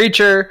alien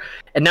creature,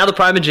 and now the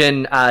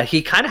Primogen,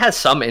 he kind of has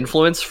some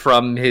influence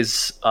from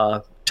his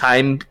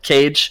time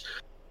cage,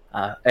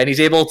 and he's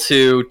able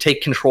to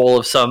take control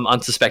of some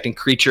unsuspecting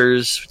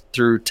creatures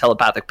through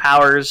telepathic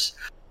powers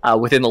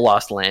within the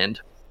Lost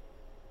Land.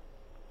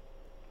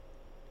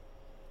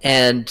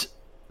 And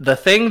the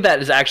thing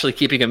that is actually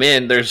keeping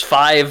him there's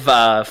five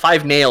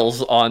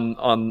nails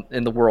on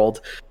in the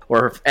world,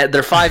 or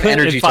they're 5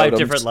 energy in 5 totems.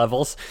 different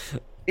levels.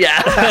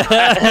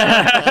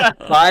 Yeah.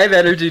 5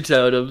 energy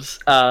totems.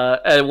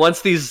 And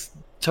once these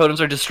totems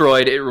are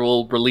destroyed, it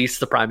will release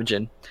the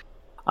Primogen,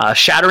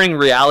 shattering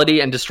reality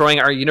and destroying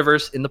our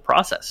universe in the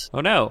process. Oh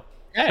no.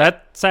 Okay.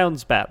 That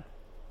sounds bad.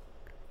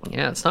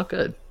 Yeah, it's not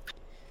good.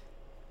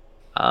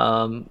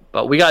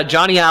 But we got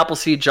Johnny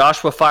Appleseed,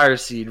 Joshua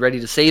Fireseed ready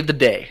to save the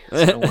day.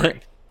 So don't worry.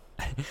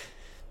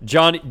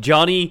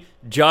 Johnny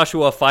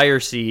Joshua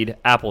Fireseed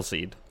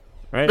Appleseed.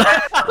 Right?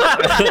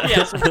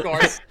 Yes, of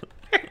course.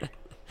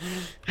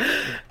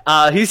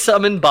 He's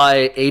summoned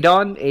by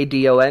Adon,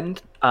 A-D-O-N,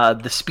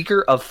 the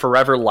Speaker of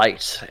Forever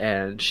Light,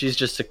 and she's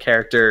just a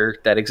character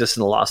that exists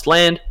in the Lost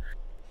Land.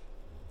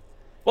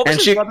 What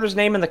was his brother's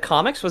name in the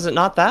comics? Was it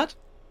not that?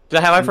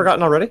 Have I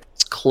forgotten already?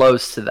 It's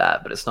close to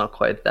that, but it's not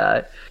quite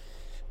that.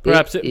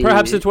 Perhaps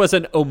it was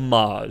an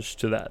homage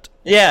to that.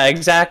 Yeah,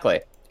 exactly.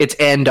 It's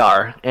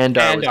Andar.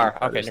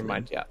 Andar. Okay, never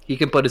mind. Yeah. He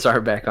can put his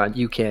arm back on.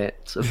 You can't.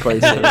 So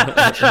play safe.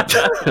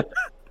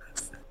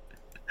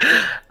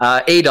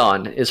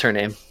 Adon is her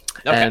name.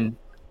 Okay. And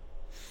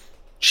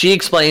she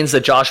explains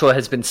that Joshua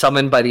has been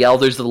summoned by the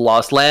elders of the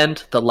Lost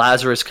Land, the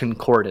Lazarus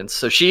Concordance.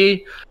 So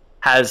she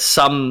has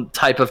some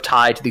type of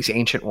tie to these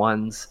ancient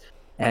ones.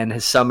 and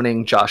his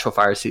summoning Joshua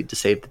Fireseed to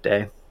save the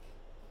day.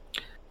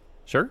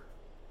 Sure.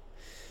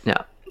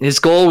 Yeah. His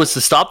goal was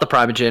to stop the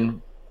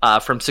Primogen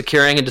from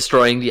securing and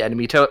destroying the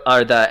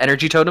the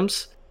energy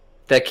totems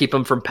that keep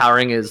him from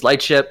powering his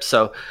light ship.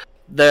 So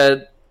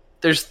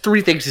there's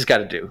 3 things he's got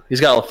to do.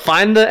 He's got to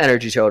find the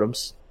energy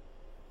totems,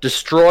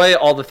 destroy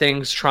all the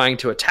things trying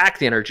to attack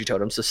the energy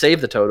totems to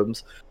save the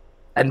totems,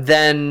 and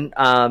then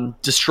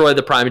destroy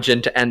the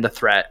Primogen to end the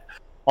threat.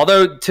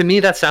 Although to me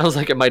that sounds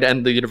like it might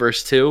end the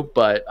universe too,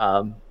 but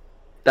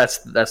that's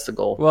the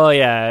goal. Well,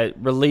 yeah,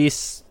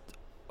 release,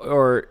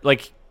 or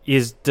like,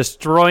 is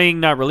destroying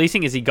not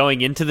releasing? Is he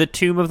going into the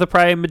tomb of the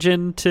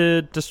Primogen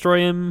to destroy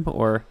him,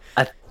 or?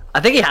 I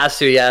think he has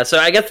to, yeah. So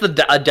I guess a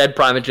dead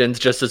Primogen's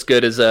just as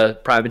good as a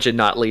Primogen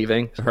not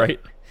leaving.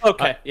 Right.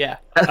 Okay, yeah.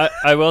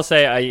 I will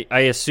say I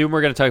assume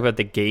we're going to talk about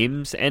the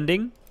game's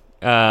ending.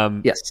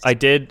 Yes. I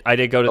did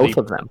go to Both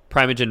the of them.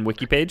 Primogen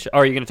wiki page. Oh,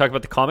 are you going to talk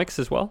about the comics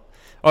as well?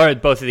 Or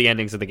both of the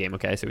endings of the game?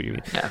 Okay, I see what you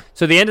mean. Yeah.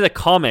 So the end of the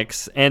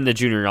comics and the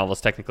junior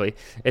novels, technically,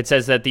 it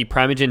says that the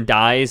Primogen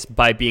dies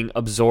by being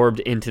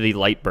absorbed into the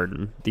light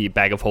burden, the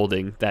bag of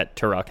holding that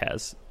Turok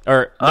has.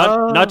 Or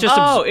not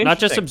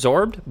just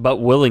absorbed, but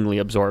willingly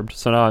absorbed.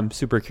 So now I'm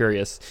super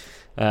curious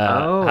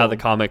how the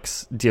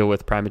comics deal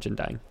with Primogen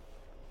dying.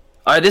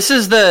 All right, this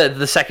is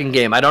the second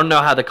game. I don't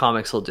know how the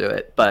comics will do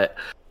it, but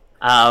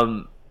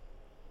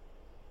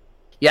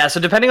yeah,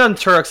 so depending on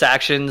Turok's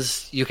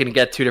actions, you can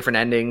get 2 different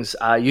endings.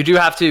 You do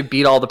have to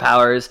beat all the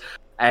powers,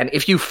 and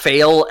if you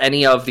fail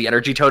any of the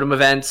energy totem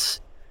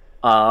events,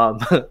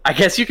 I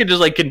guess you can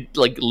just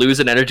like lose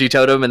an energy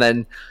totem and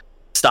then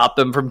stop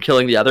them from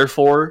killing the other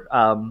 4.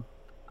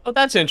 Oh,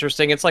 that's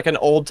interesting. It's like an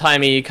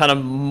old-timey kind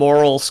of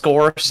moral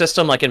score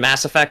system, like in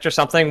Mass Effect or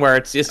something, where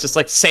it's just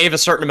like save a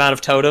certain amount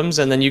of totems,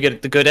 and then you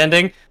get the good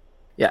ending.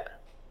 Yeah.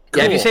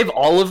 Cool. Yeah, if you save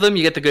all of them,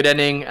 you get the good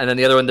ending, and then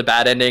the other one, the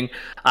bad ending.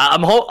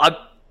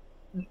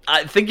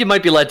 I think you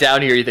might be let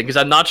down here, Ethan, because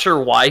I'm not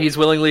sure why he's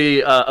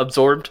willingly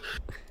absorbed.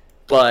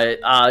 But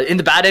in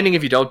the bad ending,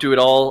 if you don't do it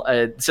all,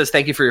 it says,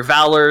 "Thank you for your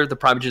valor. The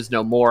Primogen is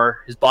no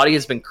more. His body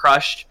has been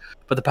crushed,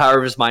 but the power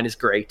of his mind is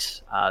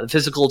great. The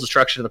physical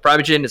destruction of the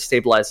Primogen has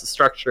stabilized the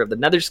structure of the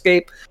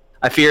Netherscape.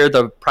 I fear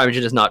the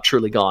Primogen is not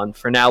truly gone.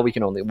 For now, we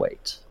can only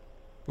wait."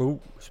 Ooh,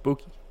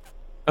 spooky.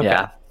 Okay.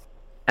 Yeah.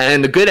 And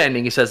in the good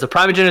ending, he says, "The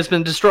Primogen has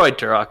been destroyed,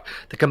 Turok.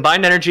 The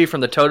combined energy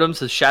from the totems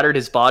has shattered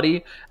his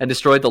body and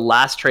destroyed the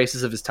last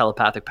traces of his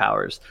telepathic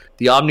powers.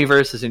 The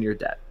Omniverse is in your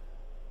debt."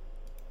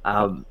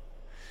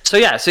 So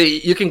yeah, so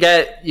you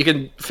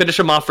can finish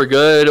him off for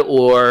good,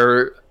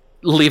 or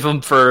leave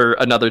him for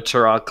another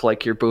Turok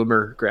like your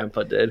boomer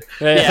grandpa did.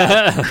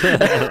 Yeah.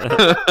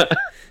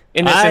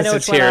 In this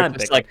instance here,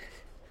 it's like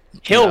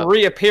he'll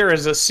reappear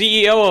as a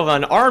CEO of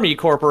an army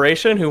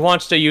corporation who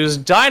wants to use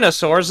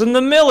dinosaurs in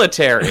the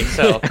military.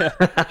 So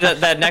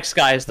that next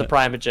guy is the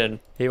Primogen.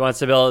 He wants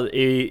to build.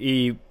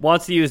 He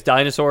wants to use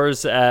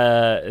dinosaurs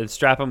and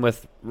strap them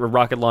with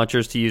rocket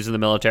launchers to use in the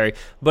military.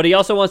 But he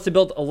also wants to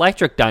build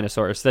electric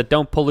dinosaurs that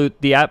don't pollute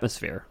the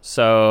atmosphere.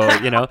 So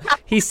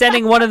he's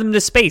sending one of them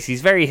to space.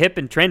 He's very hip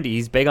and trendy.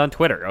 He's big on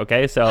Twitter.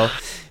 Okay, so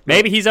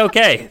maybe he's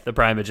okay. The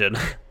Primogen.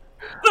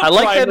 I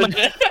like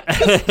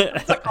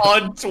that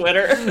on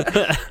Twitter.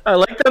 I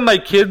like that my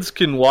kids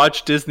can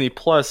watch Disney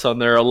Plus on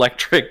their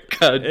electric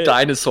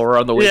dinosaur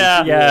on the way.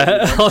 Yeah,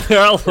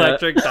 their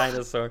electric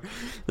dinosaur.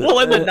 Well,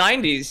 in the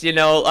 90s,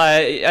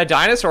 a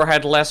dinosaur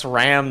had less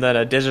RAM than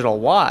a digital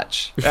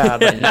watch.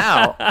 But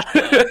now,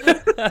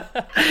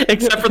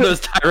 except for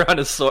those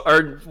Tyrannosaur,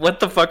 or what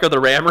the fuck are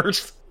the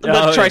rammers?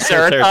 The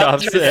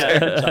Triceratops.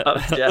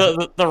 Yeah.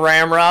 The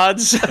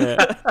ramrods.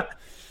 Yeah.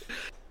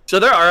 So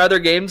there are other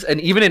games,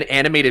 and even an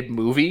animated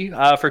movie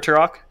for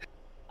Turok.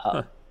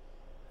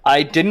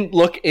 I didn't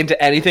look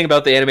into anything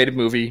about the animated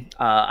movie.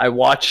 I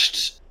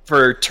watched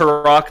for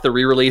Turok, the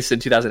re-release in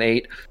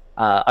 2008.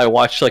 I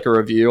watched like a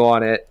review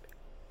on it.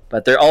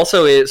 But there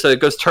also is, so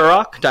it goes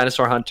Turok,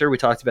 Dinosaur Hunter, we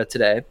talked about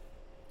today.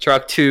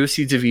 Turok 2,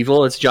 Seeds of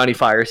Evil, it's Johnny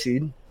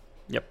Fireseed.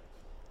 Yep.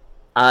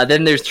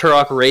 Then there's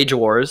Turok Rage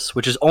Wars,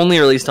 which is only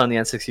released on the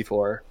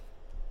N64.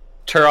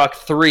 Turok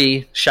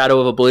 3, Shadow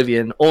of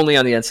Oblivion, only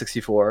on the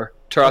N64.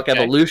 Turok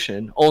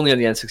Evolution, only on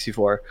the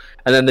N64,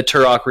 and then the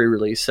Turok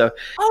re-release. So,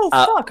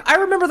 fuck! I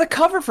remember the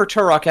cover for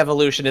Turok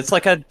Evolution. It's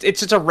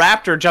just a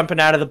raptor jumping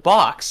out of the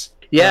box.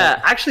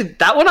 Yeah, actually,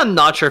 that one I'm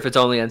not sure if it's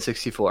only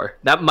N64.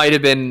 That might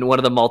have been one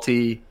of the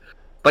multi,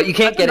 but you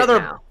can't get it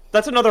now.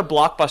 That's another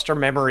blockbuster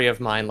memory of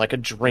mine, like a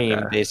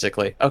dream,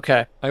 basically.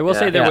 Okay. I will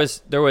say there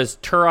was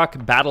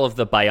Turok Battle of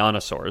the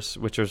Bionosaurs,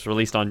 which was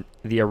released on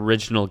the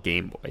original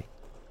Game Boy.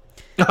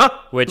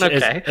 Which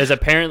is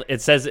apparently, it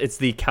says it's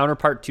the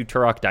counterpart to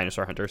Turok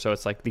Dinosaur Hunter, so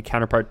it's like the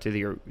counterpart to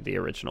the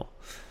original.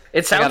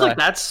 It sounds like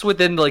that's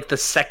within like the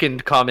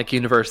second comic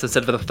universe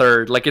instead of the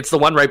third. Like it's the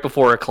one right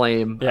before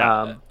Acclaim.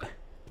 Yeah,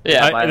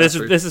 this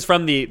is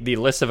from the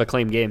list of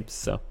Acclaim games.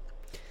 So,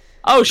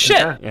 oh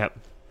shit! Yeah.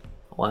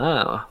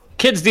 Wow.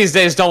 kids these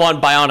days don't want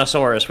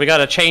Bionosaurus. We got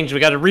to change. We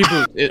got to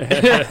reboot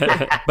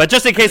it. But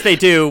just in ccase they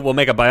do, we'll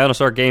make a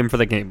Bionosaur game for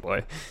the Game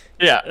Boy.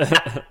 Yeah.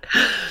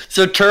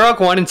 So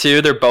Turok 1 and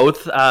 2, they're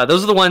both,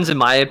 those are the ones, in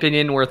my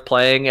opinion, worth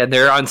playing, and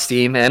they're on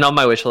Steam and on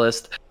my wish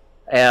list.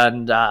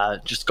 And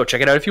just go check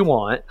it out if you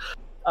want.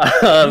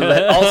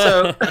 But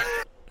also,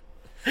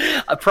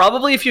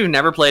 probably if you've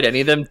never played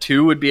any of them,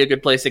 2 would be a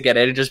good place to get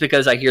in, just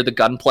because I hear the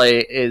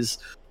gunplay is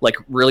like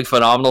really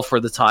phenomenal for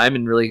the time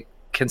and really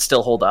can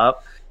still hold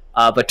up.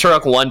 But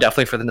Turok 1,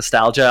 definitely for the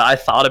nostalgia. I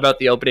thought about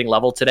the opening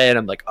level today, and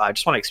I'm like, I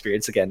just want to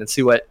experience again and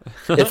see what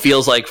it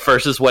feels like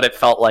versus what it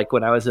felt like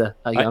when I was a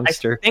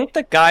youngster. I think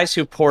the guys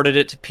who ported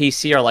it to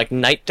PC are like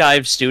Night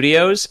Dive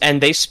Studios, and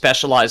they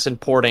specialize in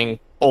porting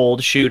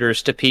old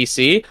shooters to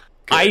PC. Good.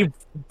 I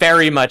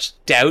very much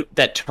doubt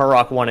that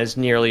Turok 1 is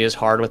nearly as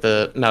hard with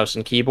a mouse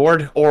and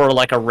keyboard or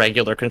like a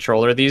regular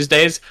controller these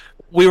days.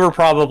 We were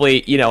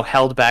probably,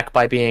 held back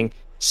by being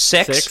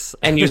six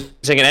and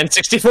using an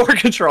N64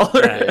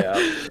 controller.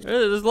 Yeah.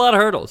 There's a lot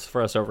of hurdles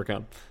for us to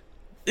overcome.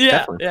 Yeah,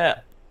 Definitely. yeah.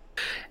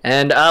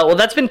 And, well,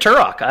 that's been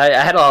Turok.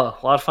 I had a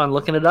lot of fun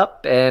looking it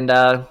up, and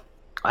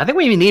I think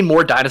we need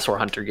more Dinosaur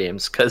Hunter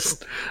games,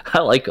 because I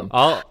like them.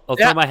 I'll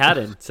throw my hat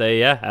in and say,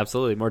 yeah,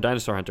 absolutely, more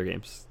Dinosaur Hunter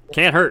games.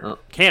 Can't hurt.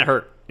 Can't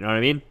hurt. You know what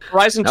I mean?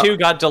 Horizon 2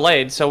 got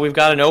delayed, so we've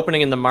got an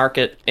opening in the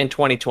market in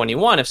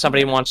 2021 if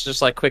somebody wants to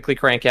just like quickly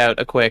crank out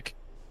a quick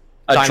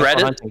dinosaur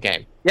hunting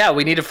game. Yeah,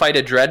 we need to fight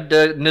a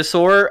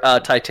Dreadnoughsaur,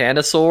 a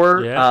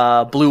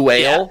Titanosaur, Blue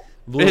Whale.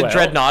 Blue Whale.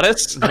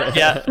 Dreadnoughtus.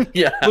 Yeah.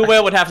 Yeah. Blue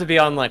Whale would have to be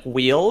on like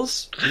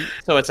wheels,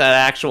 so it's an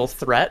actual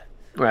threat.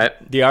 Right.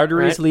 The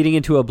arteries leading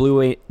into a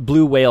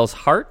blue whale's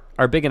heart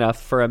are big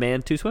enough for a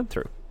man to swim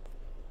through.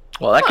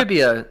 Well, that could be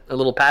a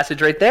little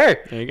passage right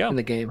there. There you go. In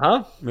the game,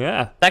 huh?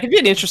 Yeah. That could be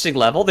an interesting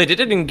level. They did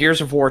it in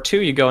Gears of War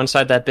 2. You go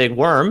inside that big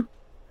worm.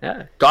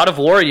 Yeah. God of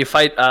War, you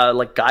fight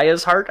like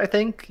Gaia's heart, I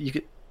think. You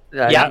could.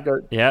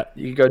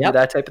 You go do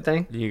that type of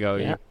thing. You go.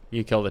 Yeah.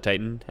 You kill the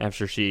Titan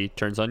after she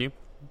turns on you.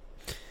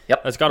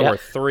 Yep. That's God of War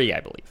 3, I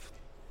believe.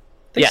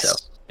 Yes. So.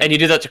 And you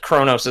do that to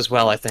Kronos as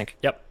well, I think.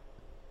 Yep.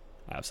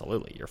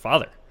 Absolutely. Your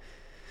father.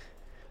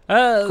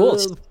 Cool.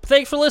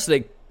 Thanks for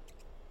listening.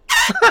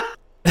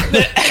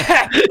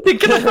 Get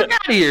the fuck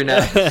out of here now.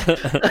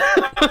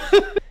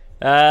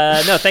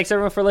 No, thanks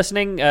everyone for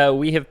listening.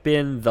 We have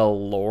been the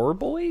Lore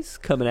Boys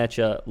coming at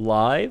you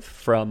live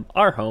from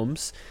our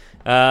homes.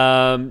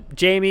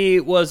 Jamie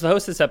was the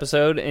host this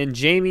episode, and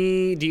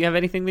Jamie, do you have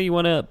anything that you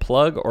want to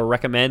plug or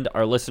recommend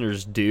our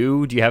listeners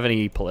do? Do you have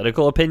any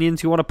political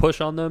opinions you want to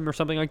push on them or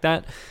something like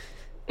that?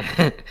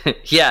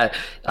 Yeah.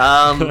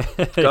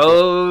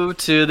 Go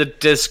to the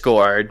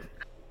Discord.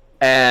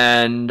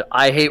 And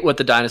I hate what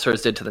the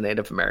dinosaurs did to the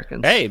Native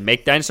Americans. Hey,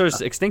 make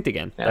dinosaurs extinct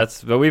again. Yeah.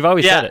 That's what we've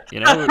always said it.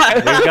 We've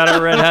got our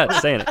red hat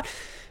saying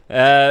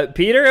it.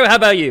 Peter, how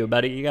about you,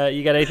 buddy? You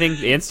got anything?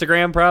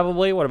 Instagram,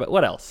 probably.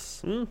 What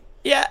else?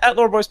 Yeah, at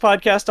Lore Boys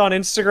Podcast on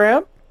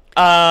Instagram.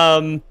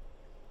 I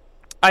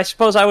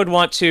suppose I would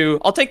want to.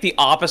 I'll take the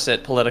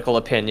opposite political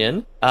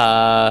opinion,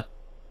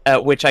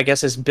 which I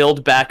guess is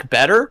Build Back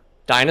Better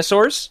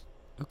Dinosaurs.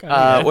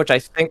 Okay, which I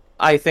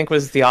think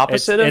was the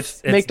opposite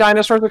of make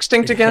dinosaurs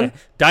extinct again.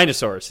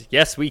 Dinosaurs,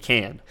 yes we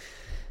can.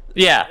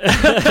 Yeah.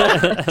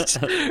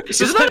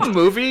 Isn't that a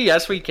movie?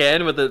 Yes we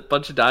can, with a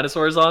bunch of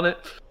dinosaurs on it.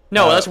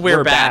 No, that's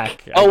We're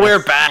Back.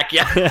 We're back.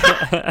 Yeah.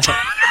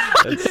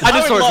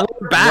 Dinosaurs,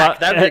 we're back.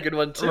 That'd be a good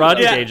one too.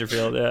 Rodney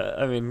Dangerfield. Yeah,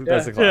 I mean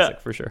that's a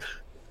classic for sure.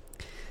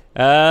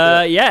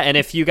 And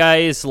if you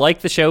guys like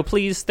the show,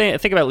 please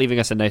think about leaving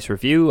us a nice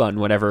review on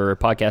whatever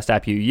podcast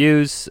app you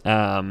use.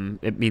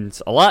 It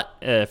means a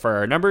lot for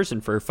our numbers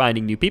and for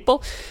finding new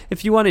people.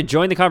 If you want to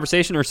join the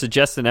conversation or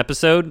suggest an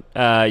episode,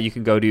 you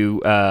can go to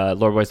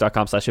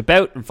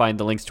loreboys.com/about and find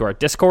the links to our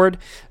Discord.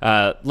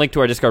 Link to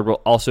our Discord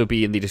will also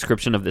be in the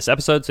description of this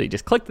episode, so you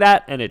just click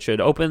that and it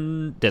should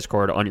open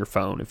Discord on your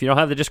phone. If you don't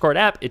have the Discord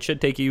app, it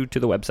should take you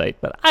to the website,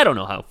 but I don't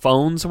know how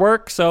phones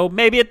work, so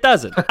maybe it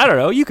doesn't. I don't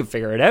know. You can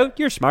figure it out.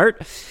 You're smart.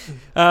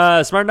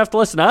 Smart enough to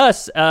listen to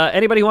us.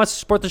 Anybody who wants to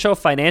support the show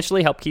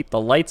financially, help keep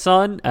the lights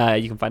on,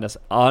 you can find us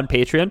on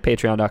Patreon,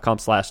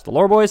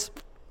 patreon.com/theloreboys.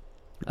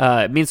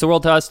 It means the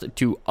world to us,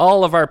 to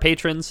all of our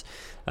patrons.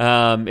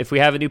 If we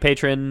have a new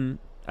patron,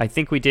 I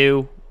think we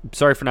do.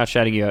 Sorry for not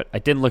shouting you out. I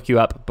didn't look you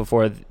up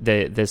before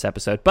this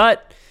episode,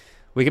 but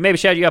we can maybe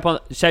shout you out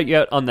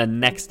on the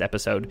next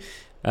episode.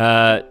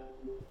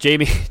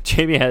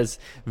 Jamie has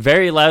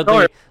very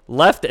loudly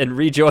left and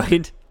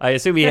rejoined. I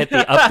assume he hit the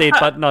update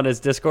button on his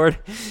Discord.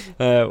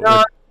 No,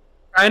 I'm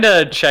trying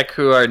to check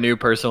who our new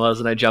person was,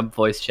 and I jumped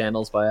voice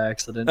channels by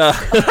accident.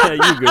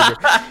 You goober.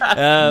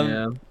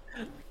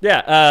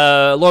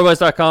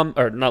 Loreboys.com,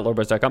 or not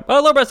loreboys.com,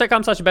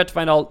 loreboys.com/about to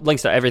find all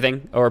links to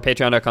everything, or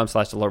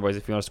patreon.com/theloreboys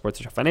if you want to support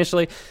the show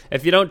financially.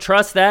 If you don't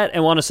trust that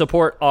and want to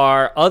support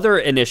our other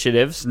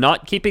initiatives,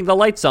 not keeping the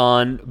lights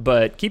on,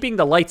 but keeping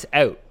the lights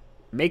out,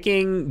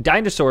 making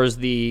dinosaurs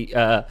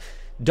the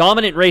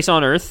dominant race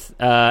on Earth,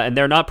 and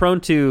they're not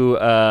prone to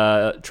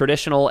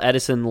traditional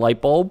Edison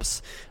light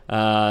bulbs.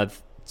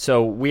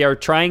 So we are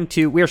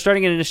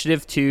starting an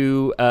initiative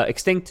to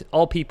extinct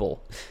all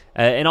people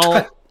and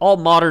all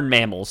modern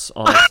mammals.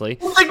 Honestly,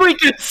 I don't think we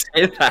can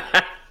say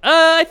that.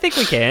 I think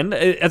we can,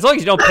 as long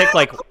as you don't pick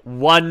like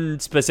one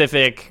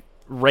specific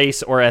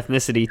race or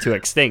ethnicity to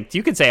extinct.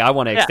 You can say I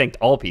want to extinct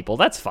all people.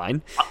 That's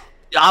fine.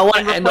 I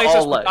want to end replace us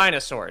all with life.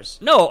 dinosaurs.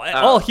 No,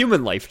 all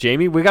human life,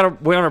 Jamie. We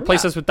want to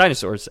replace us with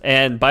dinosaurs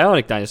and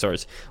bionic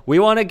dinosaurs. We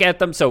want to get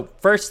them. So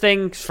first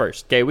things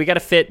first. Okay, we got to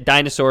fit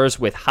dinosaurs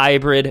with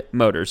hybrid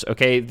motors.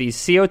 Okay, these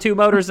CO2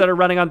 motors that are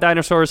running on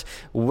dinosaurs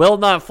will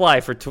not fly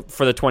for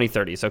the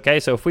 2030s. Okay,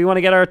 so if we want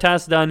to get our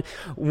task done,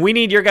 we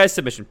need your guys'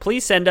 submission.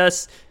 Please send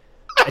us.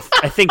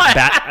 I think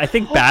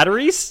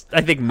batteries.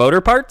 I think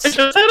motor parts.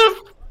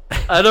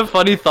 I had a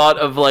funny thought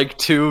of like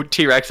two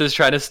T-Rexes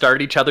trying to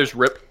start each other's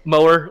rip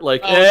mower.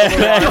 Like,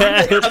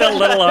 the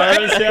little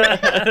arms.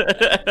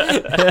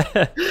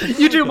 Yeah.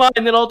 You do mine,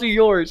 then I'll do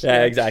yours.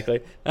 Yeah,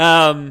 exactly.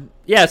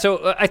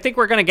 So I think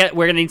we're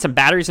gonna need some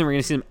batteries and we're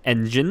gonna need some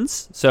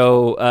engines.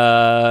 So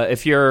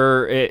if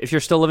you're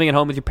still living at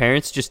home with your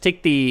parents, just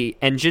take the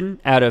engine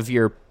out of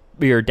your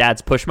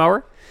dad's push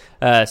mower.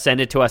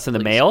 Send it to us in the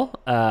mail.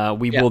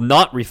 We will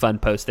not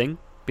refund posting,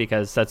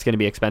 because that's going to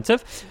be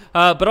expensive.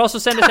 But also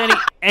send us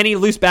any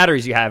loose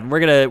batteries you have. And we're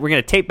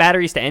gonna tape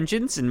batteries to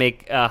engines and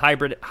make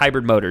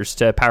hybrid motors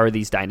to power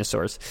these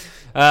dinosaurs.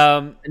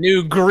 A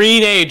new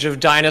green age of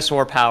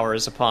dinosaur power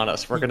is upon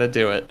us. We're gonna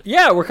do it.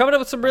 Yeah, we're coming up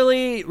with some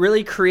really,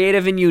 really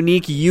creative and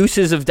unique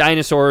uses of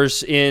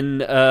dinosaurs in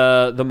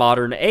the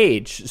modern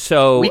age.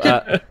 So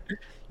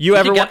you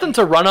ever get them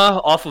to run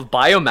off of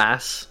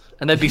biomass?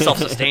 And then be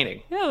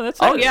self-sustaining. Yeah,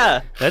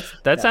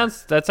 that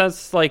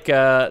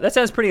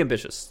sounds pretty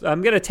ambitious.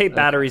 I'm gonna tape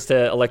batteries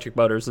to electric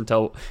motors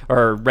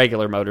or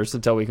regular motors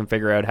until we can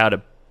figure out how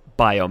to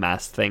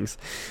biomass things.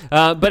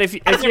 But if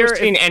I've never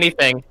seen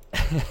anything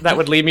that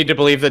would lead me to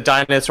believe that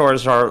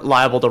dinosaurs are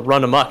liable to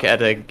run amok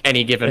at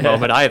any given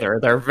moment either.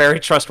 They're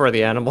very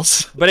trustworthy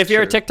animals. But if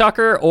you're a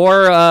TikToker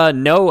or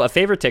know a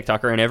favorite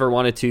TikToker and ever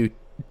wanted to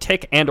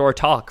tick and or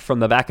talk from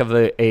the back of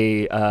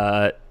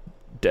a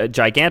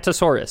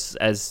Gigantosaurus,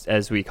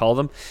 as we call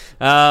them,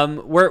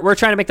 we're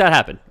trying to make that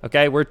happen.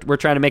 Okay, we're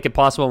trying to make it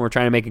possible, and we're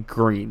trying to make it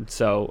green.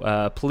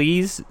 So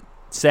please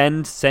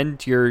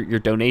send your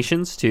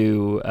donations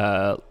to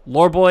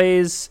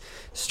Loreboys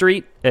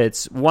Street.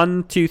 It's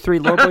 123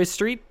 Loreboys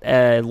Street,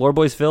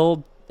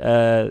 Loreboysville.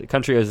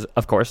 Country is,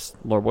 of course,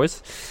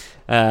 Loreboys.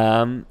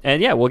 And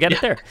yeah, we'll get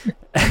it there.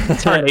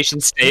 It's our nation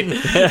state.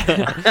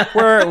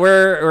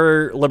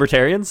 we're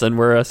libertarians and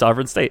we're a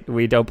sovereign state.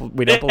 We don't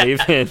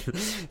believe in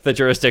the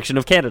jurisdiction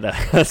of Canada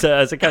as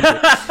a country.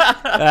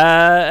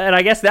 And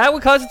I guess that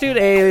would constitute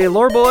a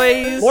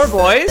Loreboys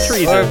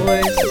treason.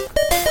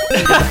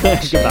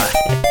 Goodbye.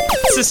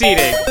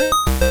 Seceding.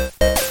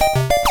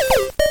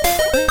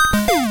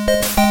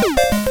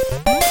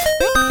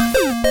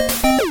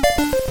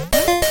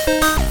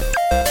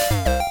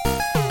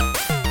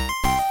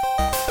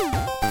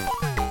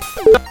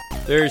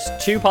 There's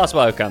two possible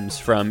outcomes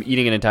from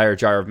eating an entire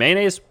jar of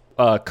mayonnaise: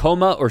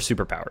 coma or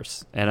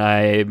superpowers. And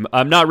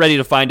I'm not ready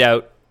to find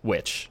out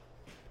which.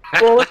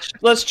 Well,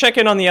 let's check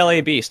in on the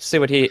LA Beast. See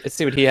what he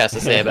has to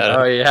say about it.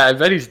 Oh yeah, I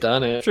bet he's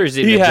done it. I'm sure he's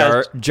eaten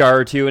a jar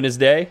or two in his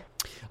day.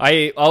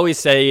 I always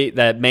say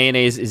that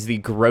mayonnaise is the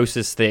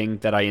grossest thing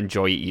that I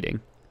enjoy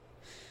eating.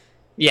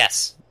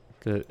 Yes.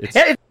 It's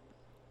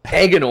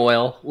egg and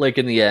oil, like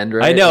in the end,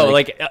 right? I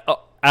know,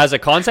 as a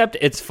concept,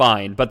 it's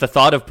fine, but the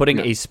thought of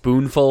putting a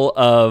spoonful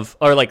of,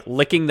 or like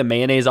licking the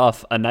mayonnaise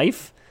off a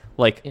knife,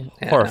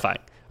 horrifying.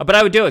 But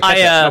I would do it.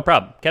 Ketchup, no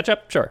problem.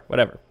 Ketchup, sure,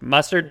 whatever.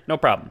 Mustard, no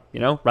problem.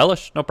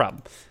 Relish, no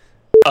problem.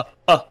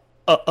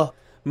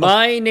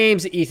 My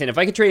name's Ethan. If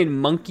I could trade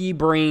monkey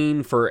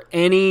brain for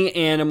any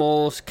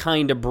animal's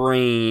kind of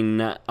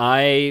brain,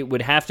 I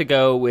would have to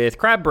go with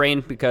crab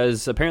brain,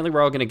 because apparently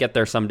we're all going to get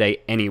there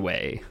someday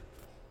anyway.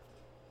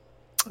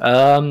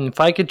 If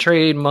I could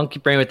trade monkey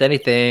brain with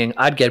anything,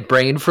 I'd get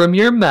brain from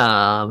your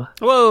mom.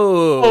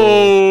 Whoa!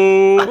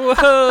 Oh.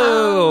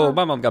 Whoa!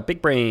 My mom got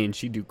big brain.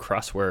 She'd do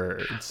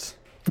crosswords.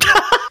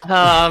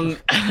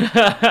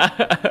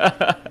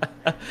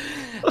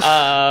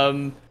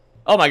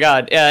 Oh my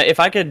god! If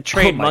I could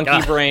trade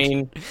monkey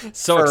brain,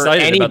 so for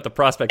excited about the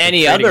prospect.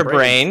 Any of other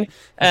brain,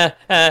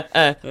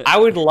 I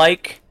would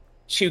like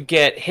to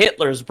get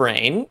Hitler's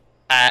brain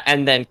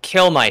and then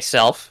kill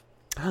myself.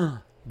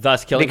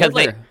 Thus killing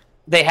Hitler.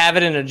 They have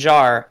it in a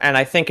jar, and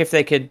I think if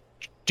they could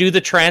do the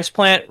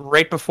transplant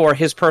right before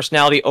his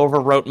personality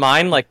overwrote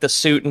mine, like the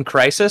suit in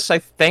Crisis, I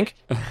think,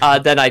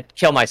 then I'd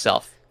kill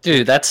myself.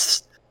 Dude,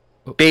 that's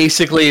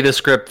basically the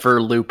script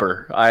for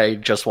Looper I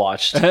just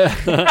watched.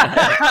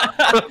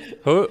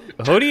 Who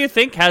do you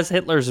think has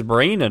Hitler's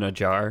brain in a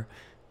jar?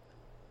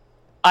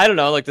 I don't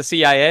know, like the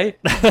CIA?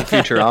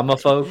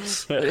 Futurama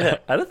folks?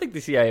 I don't think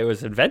the CIA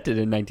was invented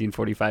in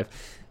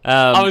 1945.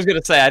 I was going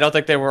to say, I don't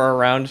think they were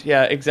around.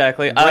 Yeah,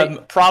 exactly.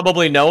 Right.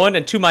 Probably no one,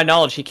 and to my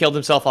knowledge, he killed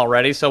himself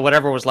already, so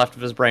whatever was left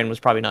of his brain was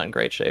probably not in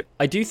great shape.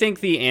 I do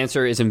think the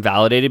answer is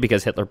invalidated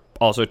because Hitler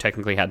also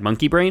technically had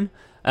monkey brain.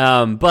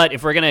 But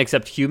if we're going to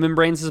accept human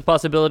brains as a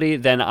possibility,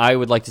 then I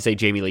would like to say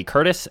Jamie Lee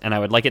Curtis, and I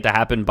would like it to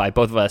happen by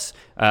both of us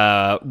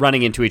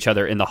running into each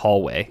other in the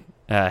hallway,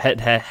 head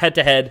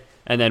to head,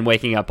 and then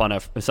waking up on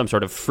some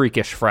sort of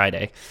freakish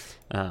Friday.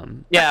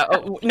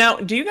 Now,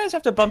 do you guys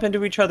have to bump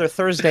into each other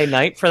Thursday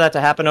night for that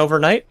to happen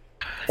overnight?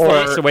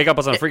 Or to wake up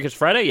on a freakish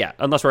Friday? Yeah,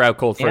 unless we're out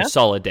cold for a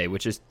solid day,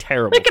 which is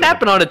terrible. It can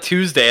happen on a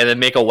Tuesday and then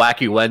make a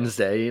wacky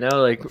Wednesday,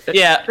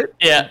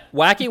 Yeah.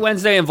 Wacky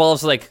Wednesday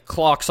involves, like,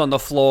 clocks on the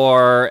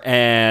floor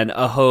and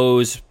a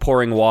hose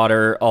pouring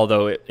water,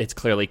 although it's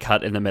clearly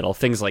cut in the middle.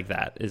 Things like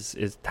that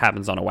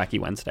happens on a Wacky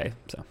Wednesday.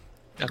 So,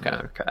 Okay.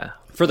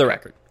 For the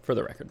record.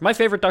 My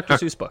favorite Dr.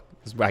 Seuss book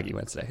is Wacky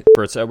Wednesday.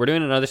 So we're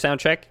doing another sound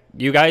check.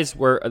 You guys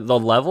the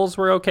levels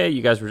were okay.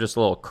 You guys were just a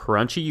little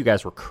crunchy. You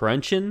guys were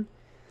crunching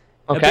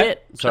a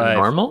bit. So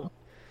normal?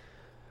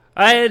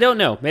 I don't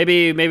know.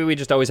 Maybe we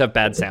just always have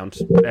bad sound.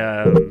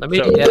 I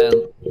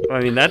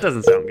mean, that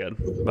doesn't sound good,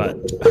 but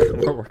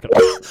we're working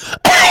on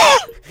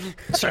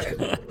it.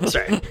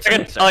 Sorry.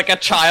 Like a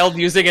child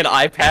using an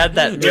iPad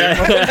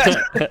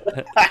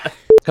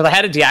because I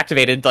had it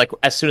deactivated like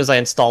as soon as I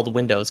installed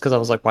Windows because I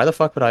was like, why the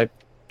fuck would I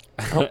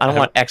don't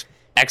want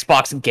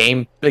Xbox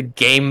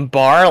game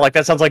bar, like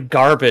that sounds like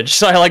garbage.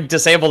 So I like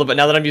disabled it, but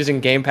now that I'm using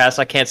Game Pass,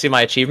 I can't see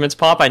my achievements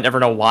pop. I never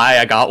know why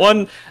I got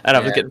one, and I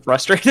was getting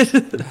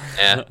frustrated.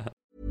 Yeah.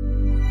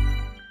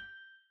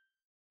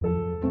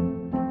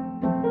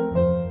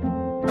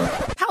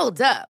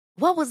 Hold up.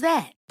 What was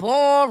that?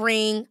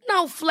 Boring.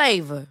 No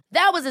flavor.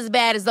 That was as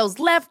bad as those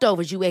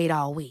leftovers you ate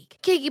all week.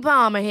 Keke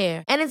Palmer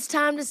here, and it's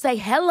time to say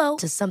hello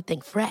to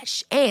something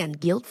fresh and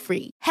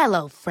guilt-free.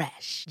 Hello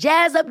Fresh.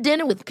 Jazz up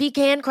dinner with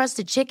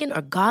pecan-crusted chicken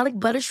or garlic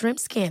butter shrimp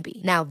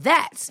scampi. Now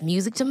that's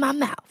music to my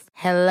mouth.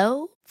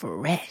 Hello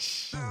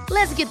Fresh.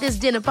 Let's get this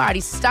dinner party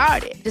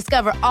started.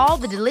 Discover all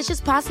the delicious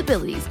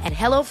possibilities at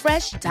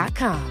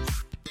HelloFresh.com.